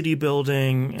city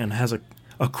building and has a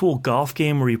cool golf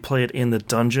game where you play it in the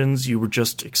dungeons you were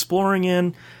just exploring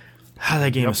in. That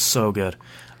game is so good.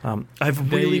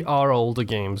 They are older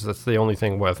games. That's the only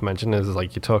thing worth mentioning is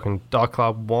like you're talking Dark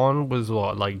Cloud 1 was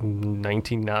what, like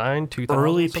 99, 2000?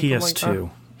 Early PS2.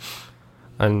 Like,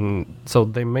 and so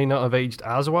they may not have aged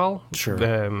as well.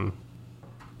 Sure.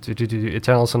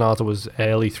 Eternal Sonata was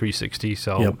early 360,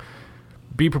 so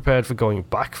be prepared for going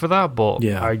back for that, but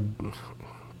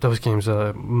those games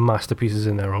are masterpieces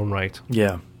in their own right.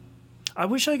 Yeah. I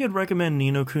wish I could recommend Ni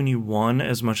no Kuni 1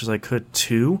 as much as I could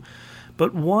 2,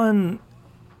 but 1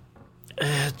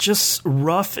 just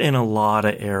rough in a lot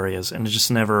of areas, and it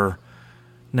just never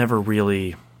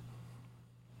really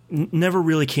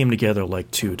came together like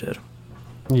 2 did.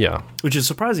 Yeah. Which is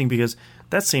surprising because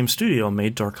that same studio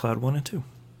made Dark Cloud 1 and 2.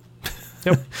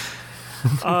 Yep.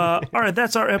 All right,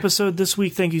 that's our episode this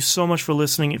week. Thank you so much for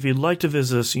listening. If you'd like to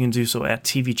visit us, you can do so at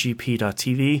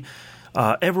tvgp.tv.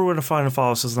 Everywhere to find and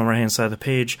follow us is on the right-hand side of the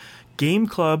page. Game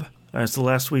Club. It's the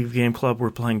last week of Game Club.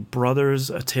 We're playing Brothers,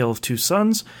 A Tale of Two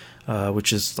Sons,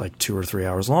 which is like 2 or 3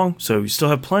 hours long, so you still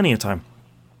have plenty of time.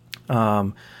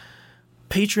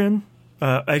 Patreon.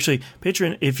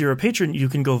 Patreon, if you're a patron, you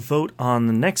can go vote on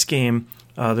the next game.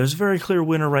 There's a very clear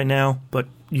winner right now, but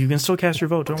you can still cast your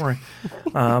vote. Don't worry.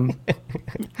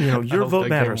 Your vote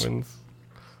matters.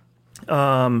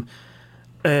 Don't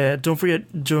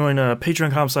forget, join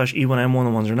patreon.com/E1M1.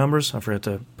 The ones are numbers. I forgot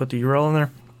to put the URL in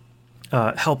there.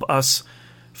 Help us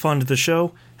fund the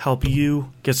show. Help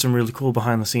you get some really cool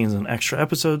behind the scenes and extra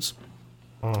episodes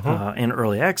and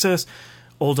early access.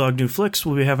 Old Dog New Flicks,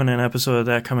 we'll be having an episode of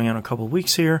that coming out in a couple of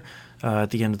weeks here at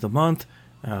the end of the month.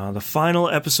 The final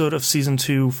episode of Season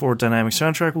 2 for Dynamic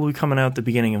Soundtrack will be coming out at the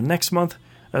beginning of next month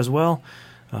as well.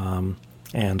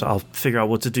 And I'll figure out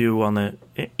what to do on the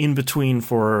in-between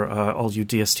for all you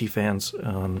DST fans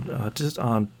on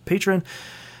Patreon.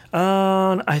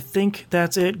 I think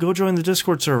that's it. Go join the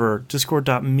Discord server,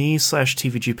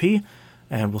 discord.me/TVGP,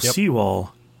 and we'll see you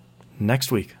all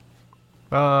next week.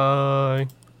 Bye.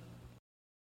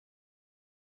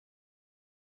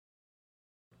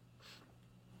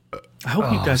 I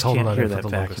hope you guys can't hear that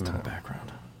vacuum in the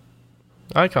background.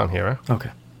 I can't hear it.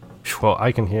 Okay. Well,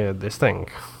 I can hear this thing.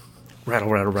 Rattle,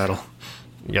 rattle, rattle.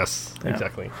 Yes,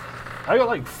 exactly. I got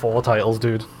like 4 titles,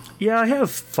 dude. Yeah, I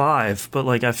have 5, but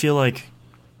like I feel like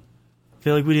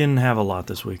we didn't have a lot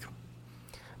this week.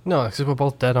 No, because we're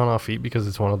both dead on our feet because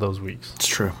it's one of those weeks. It's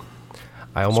true.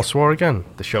 I almost swore again.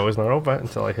 The show is not over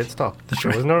until I hit stop. The show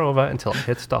is not over until I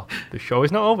hit stop. The show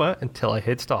is not over until I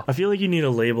hit stop. I feel like you need a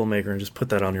label maker and just put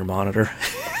that on your monitor.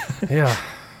 Yeah.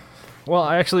 Well,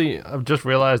 I've just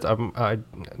realized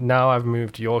now I've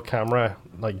moved your camera,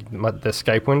 like the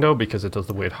Skype window, because it does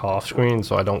the weird half screen,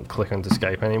 so I don't click into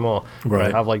Skype anymore. Right.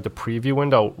 But I have like the preview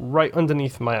window right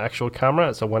underneath my actual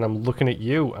camera, so when I'm looking at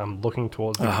you, I'm looking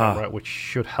towards the camera, which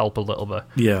should help a little bit.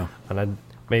 Yeah. And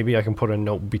maybe I can put a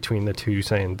note between the two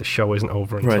saying the show isn't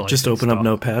over until Right, just open up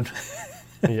Notepad.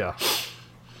 Yeah.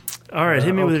 All right,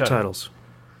 hit me with your titles.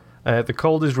 The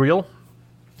Cold is Real.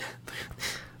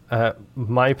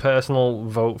 My personal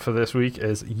vote for this week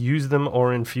is Use Them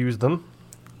or Infuse Them.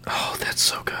 Oh, that's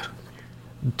so good.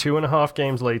 2.5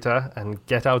 games later, and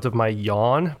Get Out of My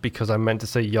Yarn, because I meant to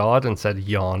say yard and said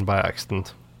yawn by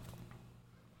accident.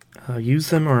 Use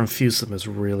Them or Infuse Them is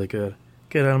really good.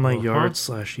 Get Out of My Yard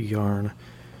 / yarn.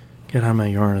 Get Out of My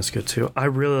Yarn is good too. I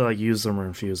really like Use Them or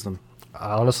Infuse Them.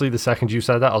 Honestly, the second you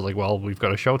said that, I was like, well, we've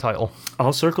got a show title.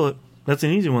 I'll circle it. That's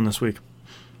an easy one this week.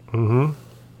 Mm-hmm.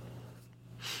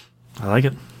 I like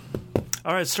it.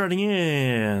 All right, starting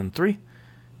in 3,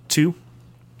 2,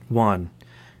 1.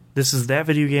 This is That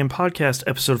Video Game Podcast,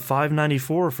 episode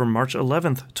 594 from March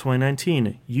 11th,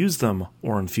 2019. Use them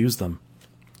or infuse them.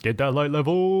 Get that light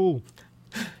level.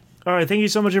 All right, thank you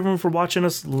so much, everyone, for watching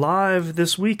us live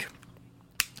this week.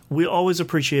 We always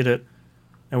appreciate it,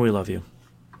 and we love you.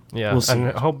 Yeah, and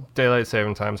I hope daylight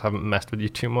saving times haven't messed with you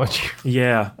too much.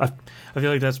 Yeah, I feel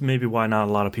like that's maybe why not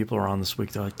a lot of people are on this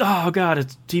week. They're like, oh, God,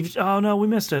 it's TV. Oh, no, we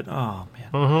missed it. Oh,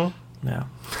 man. Mm-hmm. Yeah.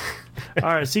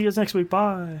 All right, see you guys next week.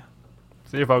 Bye.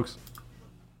 See you, folks.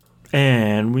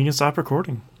 And we can stop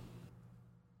recording.